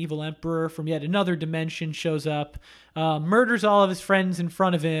controlled by an evil emperor from yet another dimension shows up, murders all of his friends in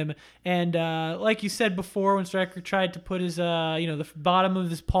front of him, and like you said before, when Stryker tried to put his, the bottom of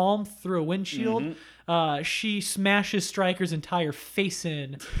his palm through a windshield, she smashes Stryker's entire face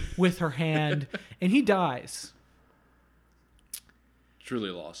in with her hand, and he dies.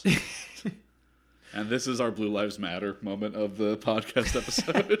 Truly lost. And this is our Blue Lives Matter moment of the podcast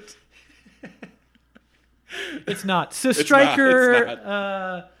episode. It's not. So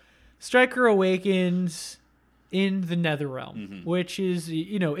Stryker awakens in the Netherrealm, which is,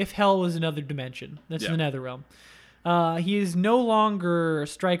 if hell was another dimension, that's the Netherrealm. He is no longer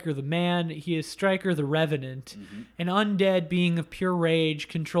Stryker the man. He is Stryker the Revenant, an undead being of pure rage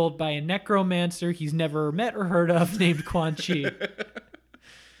controlled by a necromancer he's never met or heard of named Quan Chi.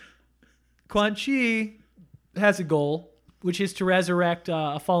 Quan Chi has a goal, which is to resurrect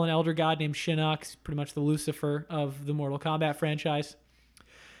a fallen elder god named Shinnok, pretty much the Lucifer of the Mortal Kombat franchise.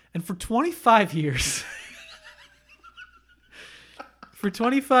 And for 25 years,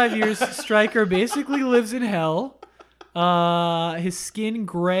 Stryker basically lives in hell. His skin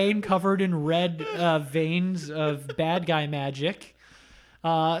gray and covered in red veins of bad guy magic.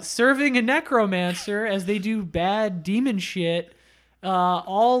 Serving a necromancer as they do bad demon shit,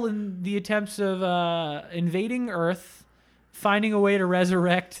 all in the attempts of invading Earth, finding a way to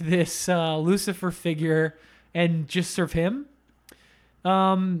resurrect this Lucifer figure and just serve him.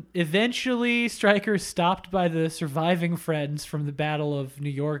 Eventually, Stryker is stopped by the surviving friends from the Battle of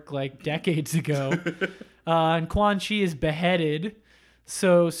New York like decades ago. And Quan Chi is beheaded.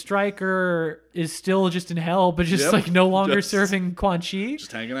 So Stryker is still just in hell, but just no longer serving Quan Chi.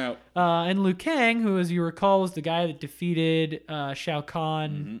 Just hanging out. And Liu Kang, who, as you recall, was the guy that defeated Shao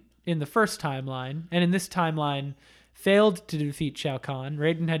Kahn in the first timeline. And in this timeline, failed to defeat Shao Kahn.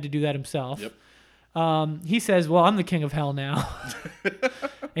 Raiden had to do that himself. Yep. He says, well, I'm the king of hell now.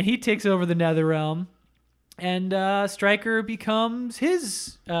 And he takes over the Netherrealm. And Stryker becomes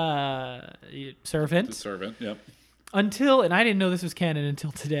his servant. The servant, yep. Until, and I didn't know this was canon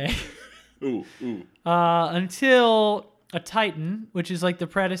until today. Ooh. Until a Titan, which is like the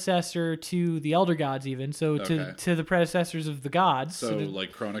predecessor to the Elder Gods even. So to the predecessors of the gods. So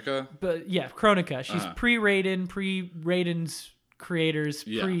like Kronika? But yeah, Kronika. She's pre-Raiden, pre-Raiden's creators.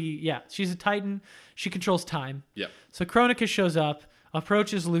 She's a Titan. She controls time. Yep. So Kronika shows up,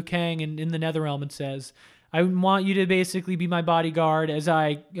 approaches Liu Kang in the Netherrealm and says, I want you to basically be my bodyguard as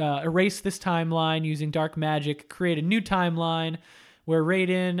I erase this timeline using dark magic, create a new timeline where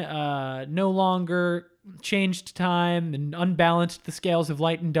Raiden no longer changed time and unbalanced the scales of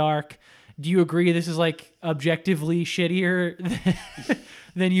light and dark. Do you agree this is like objectively shittier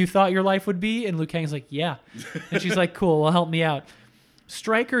than you thought your life would be? And Liu Kang's like, yeah. And she's like, cool, well, help me out.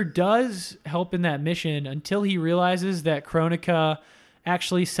 Stryker does help in that mission until he realizes that Kronika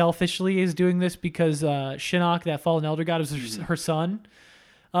actually selfishly is doing this because Shinnok, that fallen elder god, is her son.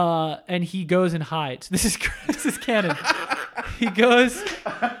 And he goes and hides. This is canon. He goes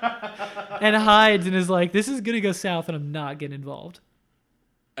and hides and is like, this is going to go south and I'm not getting involved.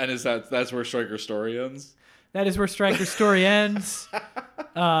 And that's where Stryker's story ends? That is where Stryker's story ends.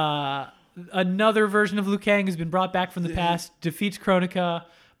 Another version of Liu Kang has been brought back from the past, defeats Kronika,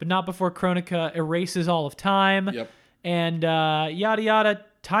 but not before Kronika erases all of time. Yep. And yada yada,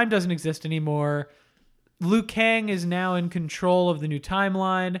 time doesn't exist anymore. Liu Kang is now in control of the new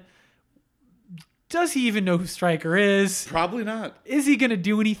timeline. Does he even know who Stryker is? Probably not. Is he going to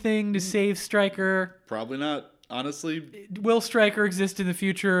do anything to save Stryker? Probably not. Honestly, will Stryker exist in the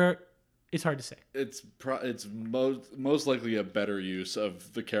future? It's hard to say. It's most likely a better use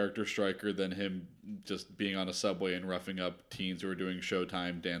of the character Stryker than him just being on a subway and roughing up teens who are doing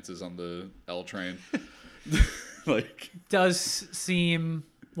Showtime dances on the L train. Does seem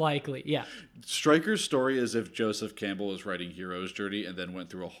likely, yeah. Stryker's story is if Joseph Campbell was writing Hero's Journey and then went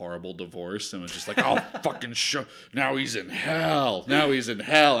through a horrible divorce and was just like, oh, fucking show. Now he's in hell.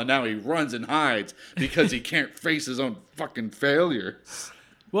 And now he runs and hides because he can't face his own fucking failure.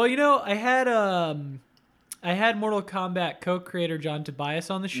 Well, I had Mortal Kombat co-creator John Tobias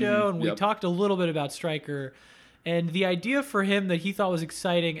on the show, and we talked a little bit about Stryker And the idea for him that he thought was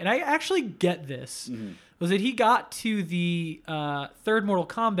exciting, and I actually get this, was that he got to the third Mortal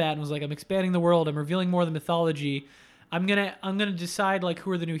Kombat and was like, I'm expanding the world, I'm revealing more of the mythology. I'm gonna decide like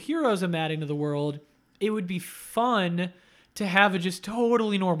who are the new heroes I'm adding to the world. It would be fun to have a just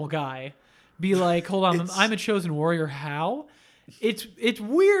totally normal guy be like, hold on, I'm a chosen warrior. How? It's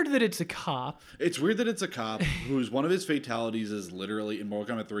weird that it's a cop. It's weird that it's a cop whose one of his fatalities is literally in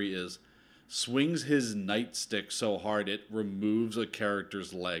Mortal Kombat 3 is swings his nightstick so hard it removes a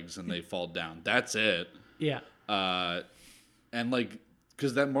character's legs and they fall down. That's it. Yeah. And like,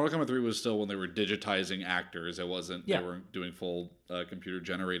 because that Mortal Kombat 3 was still when they were digitizing actors. It wasn't, they weren't doing full computer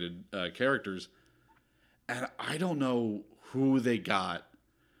generated characters. And I don't know who they got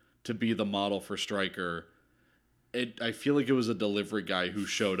to be the model for Stryker. I feel like it was a delivery guy who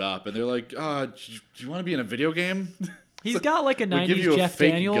showed up and they're like, do you want to be in a video game? He's got like a 90s Jeff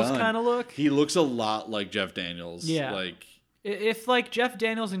Daniels kind of look. He looks a lot like Jeff Daniels. Yeah. Like, if like Jeff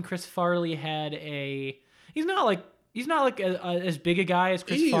Daniels and Chris Farley had he's not like as big a guy as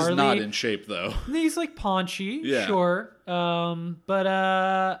Chris Farley. He's not in shape though. He's like paunchy, sure. But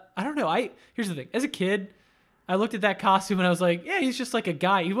I don't know. Here's the thing. As a kid, I looked at that costume and I was like, yeah, he's just like a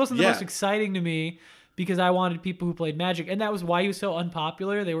guy. He wasn't the most exciting to me because I wanted people who played Magic, and that was why he was so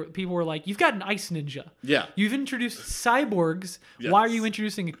unpopular. People were like, you've got an ice ninja. Yeah. You've introduced cyborgs. Yes. Why are you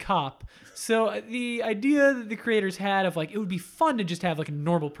introducing a cop? So the idea that the creators had of like, it would be fun to just have like a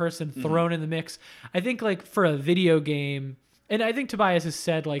normal person thrown in the mix. I think like for a video game, and I think Tobias has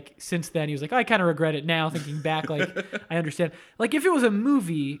said like since then, he was like, I kind of regret it now thinking back. Like I understand. Like if it was a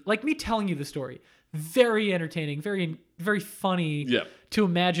movie, like me telling you the story, very entertaining, very, very funny to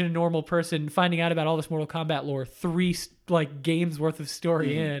imagine a normal person finding out about all this Mortal Kombat lore 3 like games worth of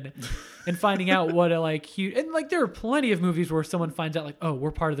story in and finding out what a like huge, and like there are plenty of movies where someone finds out like, oh,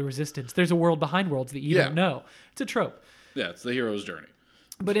 we're part of the Resistance. There's a world behind worlds that you don't know. It's a trope. Yeah, it's the hero's journey.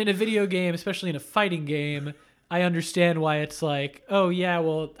 But in a video game, especially in a fighting game, I understand why it's like, oh yeah,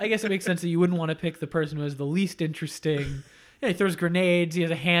 well, I guess it makes sense that you wouldn't want to pick the person who is the least interesting. Yeah, he throws grenades. He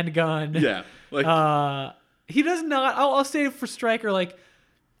has a handgun. Yeah, like he does not. I'll say for Stryker, like,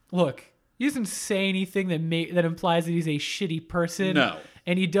 look, he doesn't say anything that implies that he's a shitty person. No,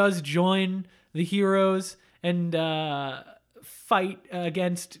 and he does join the heroes and fight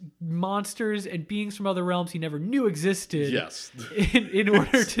against monsters and beings from other realms he never knew existed. Yes, in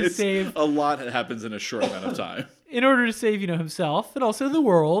order to save a lot that happens in a short amount of time. In order to save himself and also the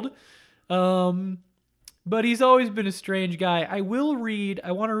world. But he's always been a strange guy. I want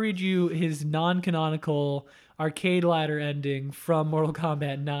to read you his non-canonical arcade ladder ending from Mortal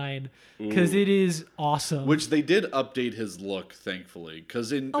Kombat 9 because it is awesome. Which they did update his look, thankfully.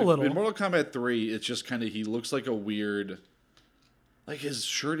 Because in Mortal Kombat 3, it's just kind of, he looks like a weird, like his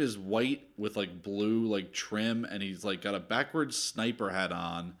shirt is white with like blue like trim, and he's like got a backwards sniper hat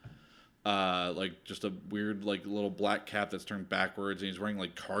on. Like just a weird like little black cap that's turned backwards, and he's wearing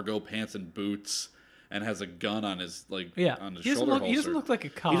like cargo pants and boots. And has a gun on his on his shoulder holster. He doesn't look like a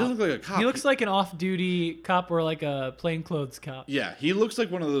cop. He doesn't look like a cop. He looks like an off-duty cop or like a plainclothes cop. Yeah, he looks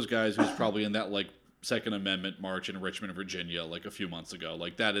like one of those guys who's probably in that like Second Amendment march in Richmond, Virginia, like a few months ago.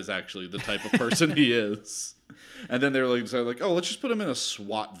 Like that is actually the type of person he is. And then they're like, oh, let's just put him in a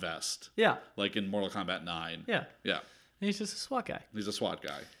SWAT vest. Yeah, like in Mortal Kombat 9. Yeah, yeah. And he's just a SWAT guy. He's a SWAT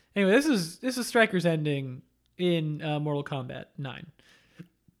guy. Anyway, this is Stryker's ending in Mortal Kombat 9.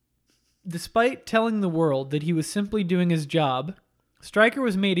 Despite telling the world that he was simply doing his job, Stryker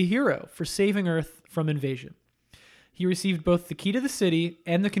was made a hero for saving Earth from invasion. He received both the Key to the City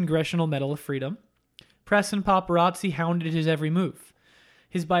and the Congressional Medal of Freedom. Press and paparazzi hounded his every move.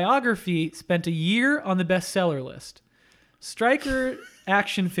 His biography spent a year on the bestseller list. Stryker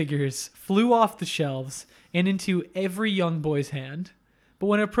action figures flew off the shelves and into every young boy's hand. But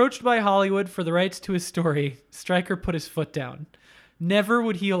when approached by Hollywood for the rights to his story, Stryker put his foot down. Never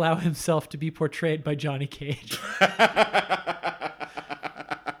would he allow himself to be portrayed by Johnny Cage.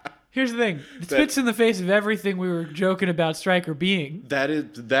 Here's the thing. It spits in the face of everything we were joking about Stryker being. Is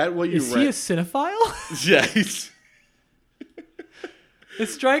he a cinephile? Yeah.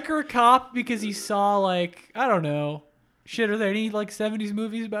 Is Stryker a cop because he saw, like, I don't know. Shit, are there any, like, 70s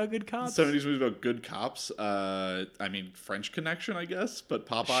movies about good cops? 70s movies about good cops? I mean, French Connection, I guess, but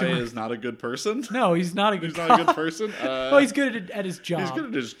Popeye is not a good person. No, he's not a good cop. He's not a good person. Well, he's good at his job. He's good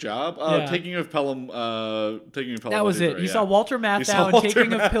at his job. Taking of Pelham. That was it. He saw Walter Matthau in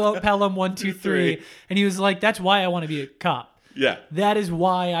Taking of Pelham 1, 2, 3, and he was like, that's why I want to be a cop. Yeah. That is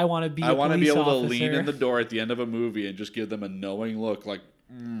why I want to be a police officer. I want to be able to lean in the door at the end of a movie and just give them a knowing look like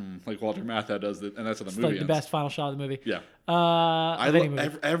Walter Matthau does it, and that's how the movie like ends. The best final shot of the movie. Yeah.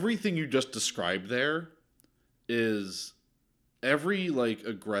 Everything you just described there is every like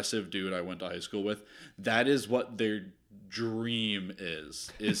aggressive dude I went to high school with, that is what their dream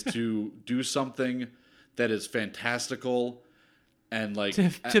is to do something that is fantastical and like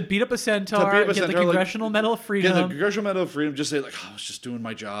to beat up a centaur, get the Congressional Medal of Freedom. Get the Congressional Medal of Freedom, just say like, I was just doing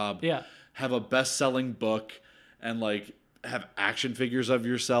my job. Yeah. Have a best-selling book and like have action figures of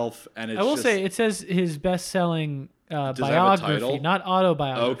yourself. And it's I will say it says his best-selling biography, not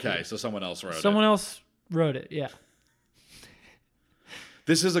autobiography. Okay, so someone else wrote it. Someone else wrote it, yeah.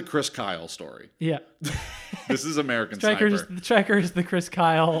 This is a Chris Kyle story. Yeah. This is American Sniper. Stryker is the Chris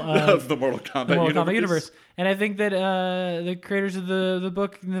Kyle of the Mortal Kombat universe. And I think that the creators of the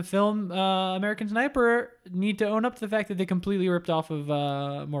book and the film American Sniper need to own up to the fact that they completely ripped off of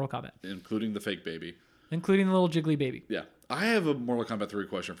Mortal Kombat. Including the fake baby. Including the little jiggly baby. Yeah. I have a Mortal Kombat 3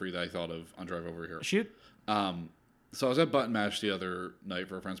 question for you that I thought of on Drive Over Here. Shoot. So I was at Button Mash the other night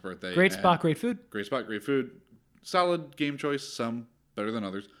for a friend's birthday. Great spot, great food. Great spot, great food. Solid game choice, some better than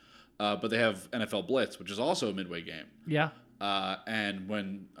others. But they have NFL Blitz, which is also a midway game. Yeah. And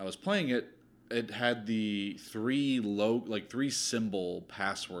when I was playing it, it had the three symbol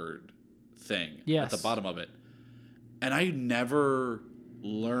password thing at the bottom of it. And I never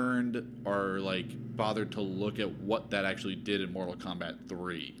learned or like bothered to look at what that actually did in Mortal Kombat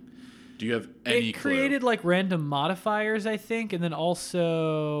 3. Do you have any clue? It created like random modifiers, I think, and then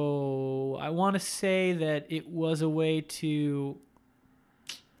also I want to say that it was a way to...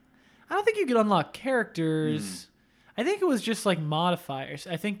 I don't think you could unlock characters. I think it was just like modifiers.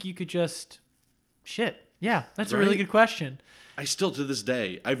 I think you could just... Shit. Yeah, that's a really good question. I still, to this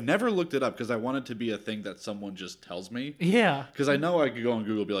day, I've never looked it up because I want it to be a thing that someone just tells me. Yeah. Because I know I could go on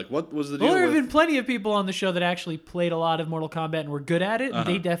Google and be like, what was the deal? Well, there have been plenty of people on the show that actually played a lot of Mortal Kombat and were good at it. And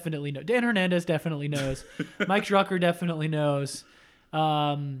they definitely know. Dan Hernandez definitely knows. Mike Drucker definitely knows.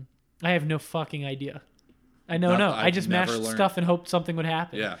 I have no fucking idea. I just mashed stuff and hoped something would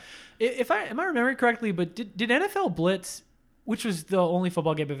happen. Yeah. Am I remembering correctly, but did NFL Blitz, which was the only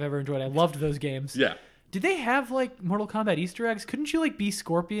football game I've ever enjoyed, I loved those games. Yeah. Did they have like Mortal Kombat Easter eggs? Couldn't you like be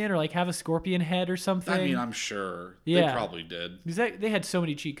Scorpion or like have a Scorpion head or something? I mean, I'm sure they probably did. Because they had so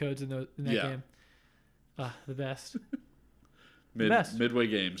many cheat codes in that game. The best. Midway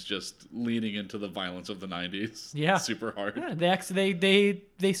games just leaning into the violence of the 90s. Yeah. Super hard. Yeah,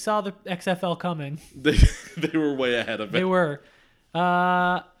 they saw the XFL coming. They were way ahead of it. They were.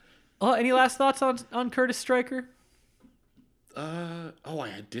 Any last thoughts on Curtis Stryker?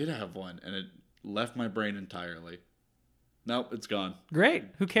 I did have one, and it left my brain entirely. Nope, it's gone. Great.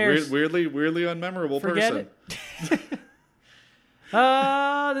 Who cares? Weirdly unmemorable person. It.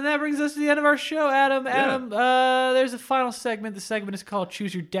 Then that brings us to the end of our show, Adam. There's a final segment. The segment is called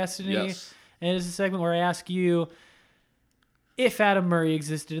Choose Your Destiny. Yes. And it's a segment where I ask you, if Adam Murray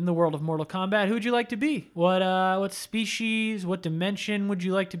existed in the world of Mortal Kombat, who would you like to be? What species, what dimension would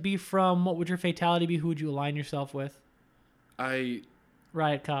you like to be from? What would your fatality be? Who would you align yourself with?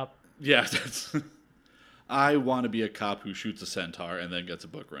 Riot Cop. Yeah, I want to be a cop who shoots a centaur and then gets a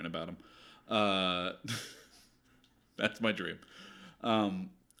book written about him. That's my dream.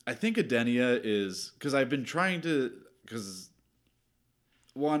 I think Edenia is... Because I've been trying to... Because,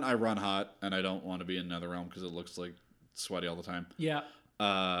 one, I run hot, and I don't want to be in NetherRealm because it looks like sweaty all the time. Yeah.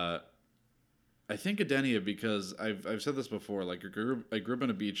 I think Edenia because I've said this before. Like, I grew up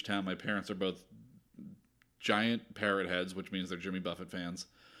in a beach town. My parents are both giant parrot heads, which means they're Jimmy Buffett fans.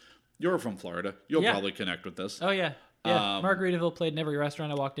 You're from Florida. You'll probably connect with this. Oh, yeah. Yeah, Margaritaville played in every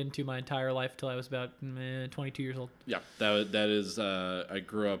restaurant I walked into my entire life till I was about 22 years old. Yeah, that is. I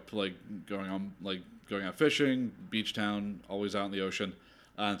grew up like going out fishing, beach town, always out in the ocean,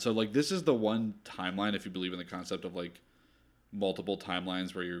 and so like this is the one timeline, if you believe in the concept of like multiple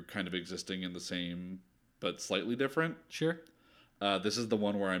timelines where you're kind of existing in the same but slightly different. Sure. This is the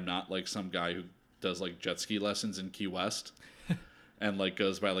one where I'm not like some guy who does like jet ski lessons in Key West. And like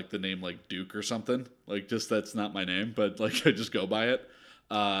goes by like the name like Duke or something. Like just that's not my name, but like I just go by it.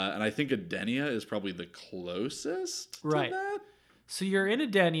 And I think Edenia is probably the closest to that. So you're in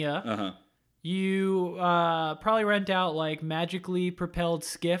Edenia. Uh-huh. You probably rent out like magically propelled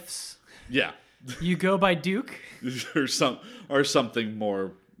skiffs. Yeah. You go by Duke. or something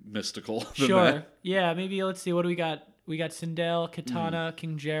more mystical than that. Yeah, maybe let's see, what do we got? We got Sindel, Katana,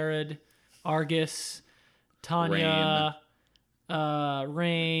 King Jared, Argus, Tanya.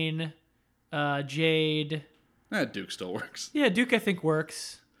 Rain, Jade. Duke still works. Yeah, Duke I think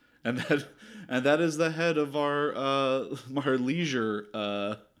works. And that is the head of our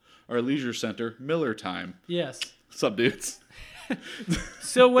leisure center, Miller Time. Yes. Sup, dudes?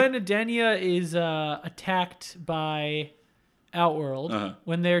 So when Edenia is attacked by Outworld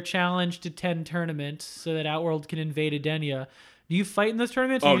when they're challenged to 10 tournaments so that Outworld can invade Edenia. Do you fight in those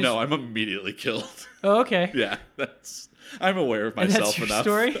tournaments? Oh, no, I'm immediately killed. Oh, okay. Yeah, I'm aware of myself and that's your enough.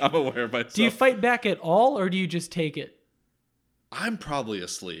 Story? I'm aware of myself. Do you fight back at all, or do you just take it? I'm probably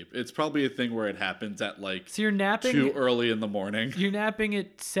asleep. It's probably a thing where it happens at like so you're napping too early in the morning. You're napping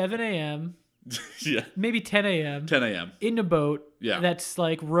at 7 a.m. Yeah. Maybe 10 a.m. 10 a.m. in a boat that's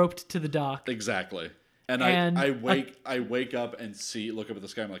like roped to the dock. Exactly. And I wake up and look up at the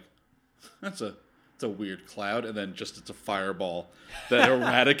sky. I'm like, it's a weird cloud, and then it's a fireball that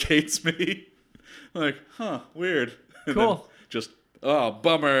eradicates me. Like, weird. And cool.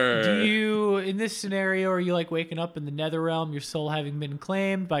 Bummer. Do you, in this scenario, are you like waking up in the Netherrealm, your soul having been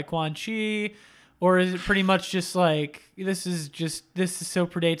claimed by Quan Chi, or is it pretty much just like this so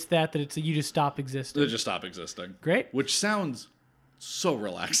predates that it's you just stop existing? They just stop existing. Great. Which sounds so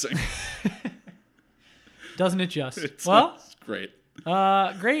relaxing. Doesn't it just? It's great.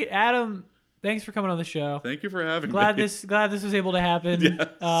 Great, Adam. Thanks for coming on the show. Thank you for having me. Glad this was able to happen. Yes.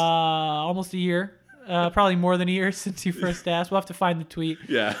 Almost a year. Probably more than a year since you first asked. We'll have to find the tweet.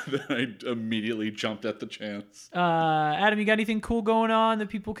 Yeah, I immediately jumped at the chance. Adam, you got anything cool going on that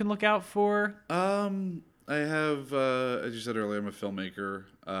people can look out for? I have, as you said earlier, I'm a filmmaker.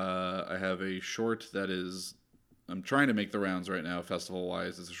 I have a short I'm trying to make the rounds right now,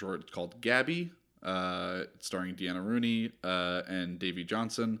 festival-wise. It's a short called Gabby. It's starring Deanna Rooney and Davey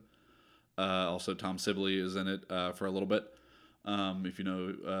Johnson. Also, Tom Sibley is in it for a little bit. If you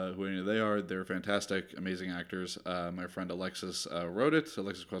know who any of they are, they're fantastic, amazing actors. My friend Alexis wrote it.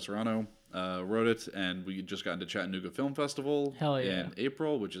 Alexis Quasarano wrote it, and we just got into Chattanooga Film Festival in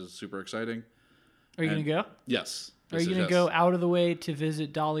April, which is super exciting. Are you going to go? Yes. Are you going to go out of the way to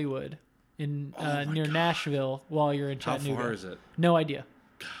visit Dollywood in near Nashville while you're in Chattanooga? How far is it? No idea.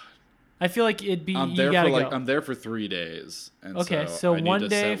 I feel like it'd be. I'm there for 3 days. And okay, so 1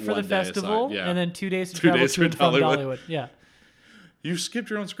 day for the festival, and then 2 days to travel to and from Dollywood. Yeah. You skipped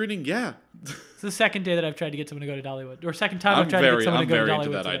your own screening? Yeah. It's the second day that I've tried to get someone to go to Dollywood. Or second time I've tried to get someone to go to Dollywood. I'm very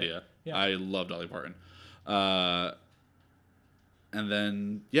into that today. idea. Yeah. I love Dolly Parton. And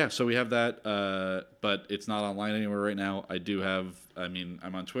then, so we have that. But it's not online anywhere right now.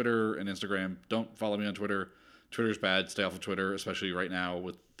 I'm on Twitter and Instagram. Don't follow me on Twitter. Twitter's bad. Stay off of Twitter, especially right now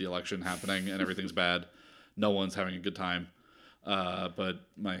with the election happening and everything's bad. No one's having a good time. But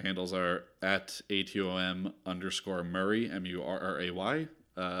my handles are at ATOM_Murray, MURRAY.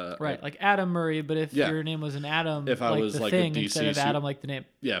 Right, like Adam Murray, but if your name was an Adam, if I was like thing a DC instead of Adam, like the name.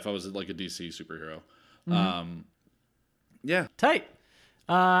 Yeah, if I was like a DC superhero. Mm-hmm. Tight.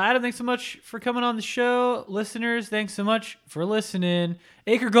 Adam, thanks so much for coming on the show. Listeners, thanks so much for listening.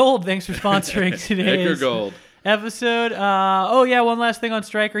 Acre Gold, thanks for sponsoring today's Acre Gold episode. One last thing on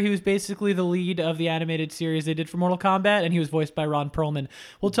Stryker. He was basically the lead of the animated series they did for Mortal Kombat, and he was voiced by Ron Perlman.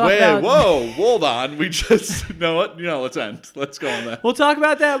 We'll talk about... Whoa, hold on. We just... let's end. Let's go on that. We'll talk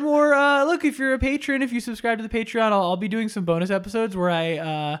about that more. Look, if you're a patron, if you subscribe to the Patreon, I'll be doing some bonus episodes where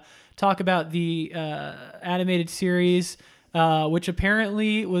I talk about the animated series, which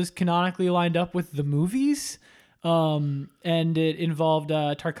apparently was canonically lined up with the movies. And it involved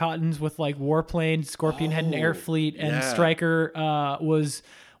Tarkatans with like warplanes. Scorpion had an air fleet, and Stryker was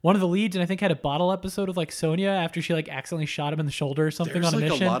one of the leads, and I think had a bottle episode of like Sonya after she like accidentally shot him in the shoulder or something on a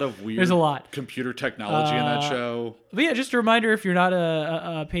mission. There's a lot of weird computer technology in that show. But yeah, just a reminder, if you're not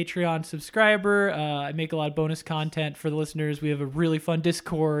a Patreon subscriber, I make a lot of bonus content for the listeners. We have a really fun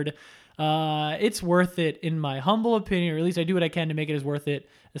Discord. It's worth it in my humble opinion, or at least I do what I can to make it as worth it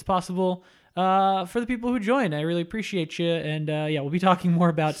as possible. For the people who join, I really appreciate you. And we'll be talking more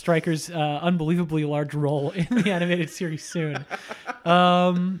about Stryker's unbelievably large role in the animated series soon.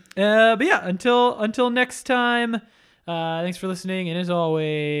 Until next time, thanks for listening. And as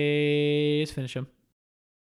always, finish them.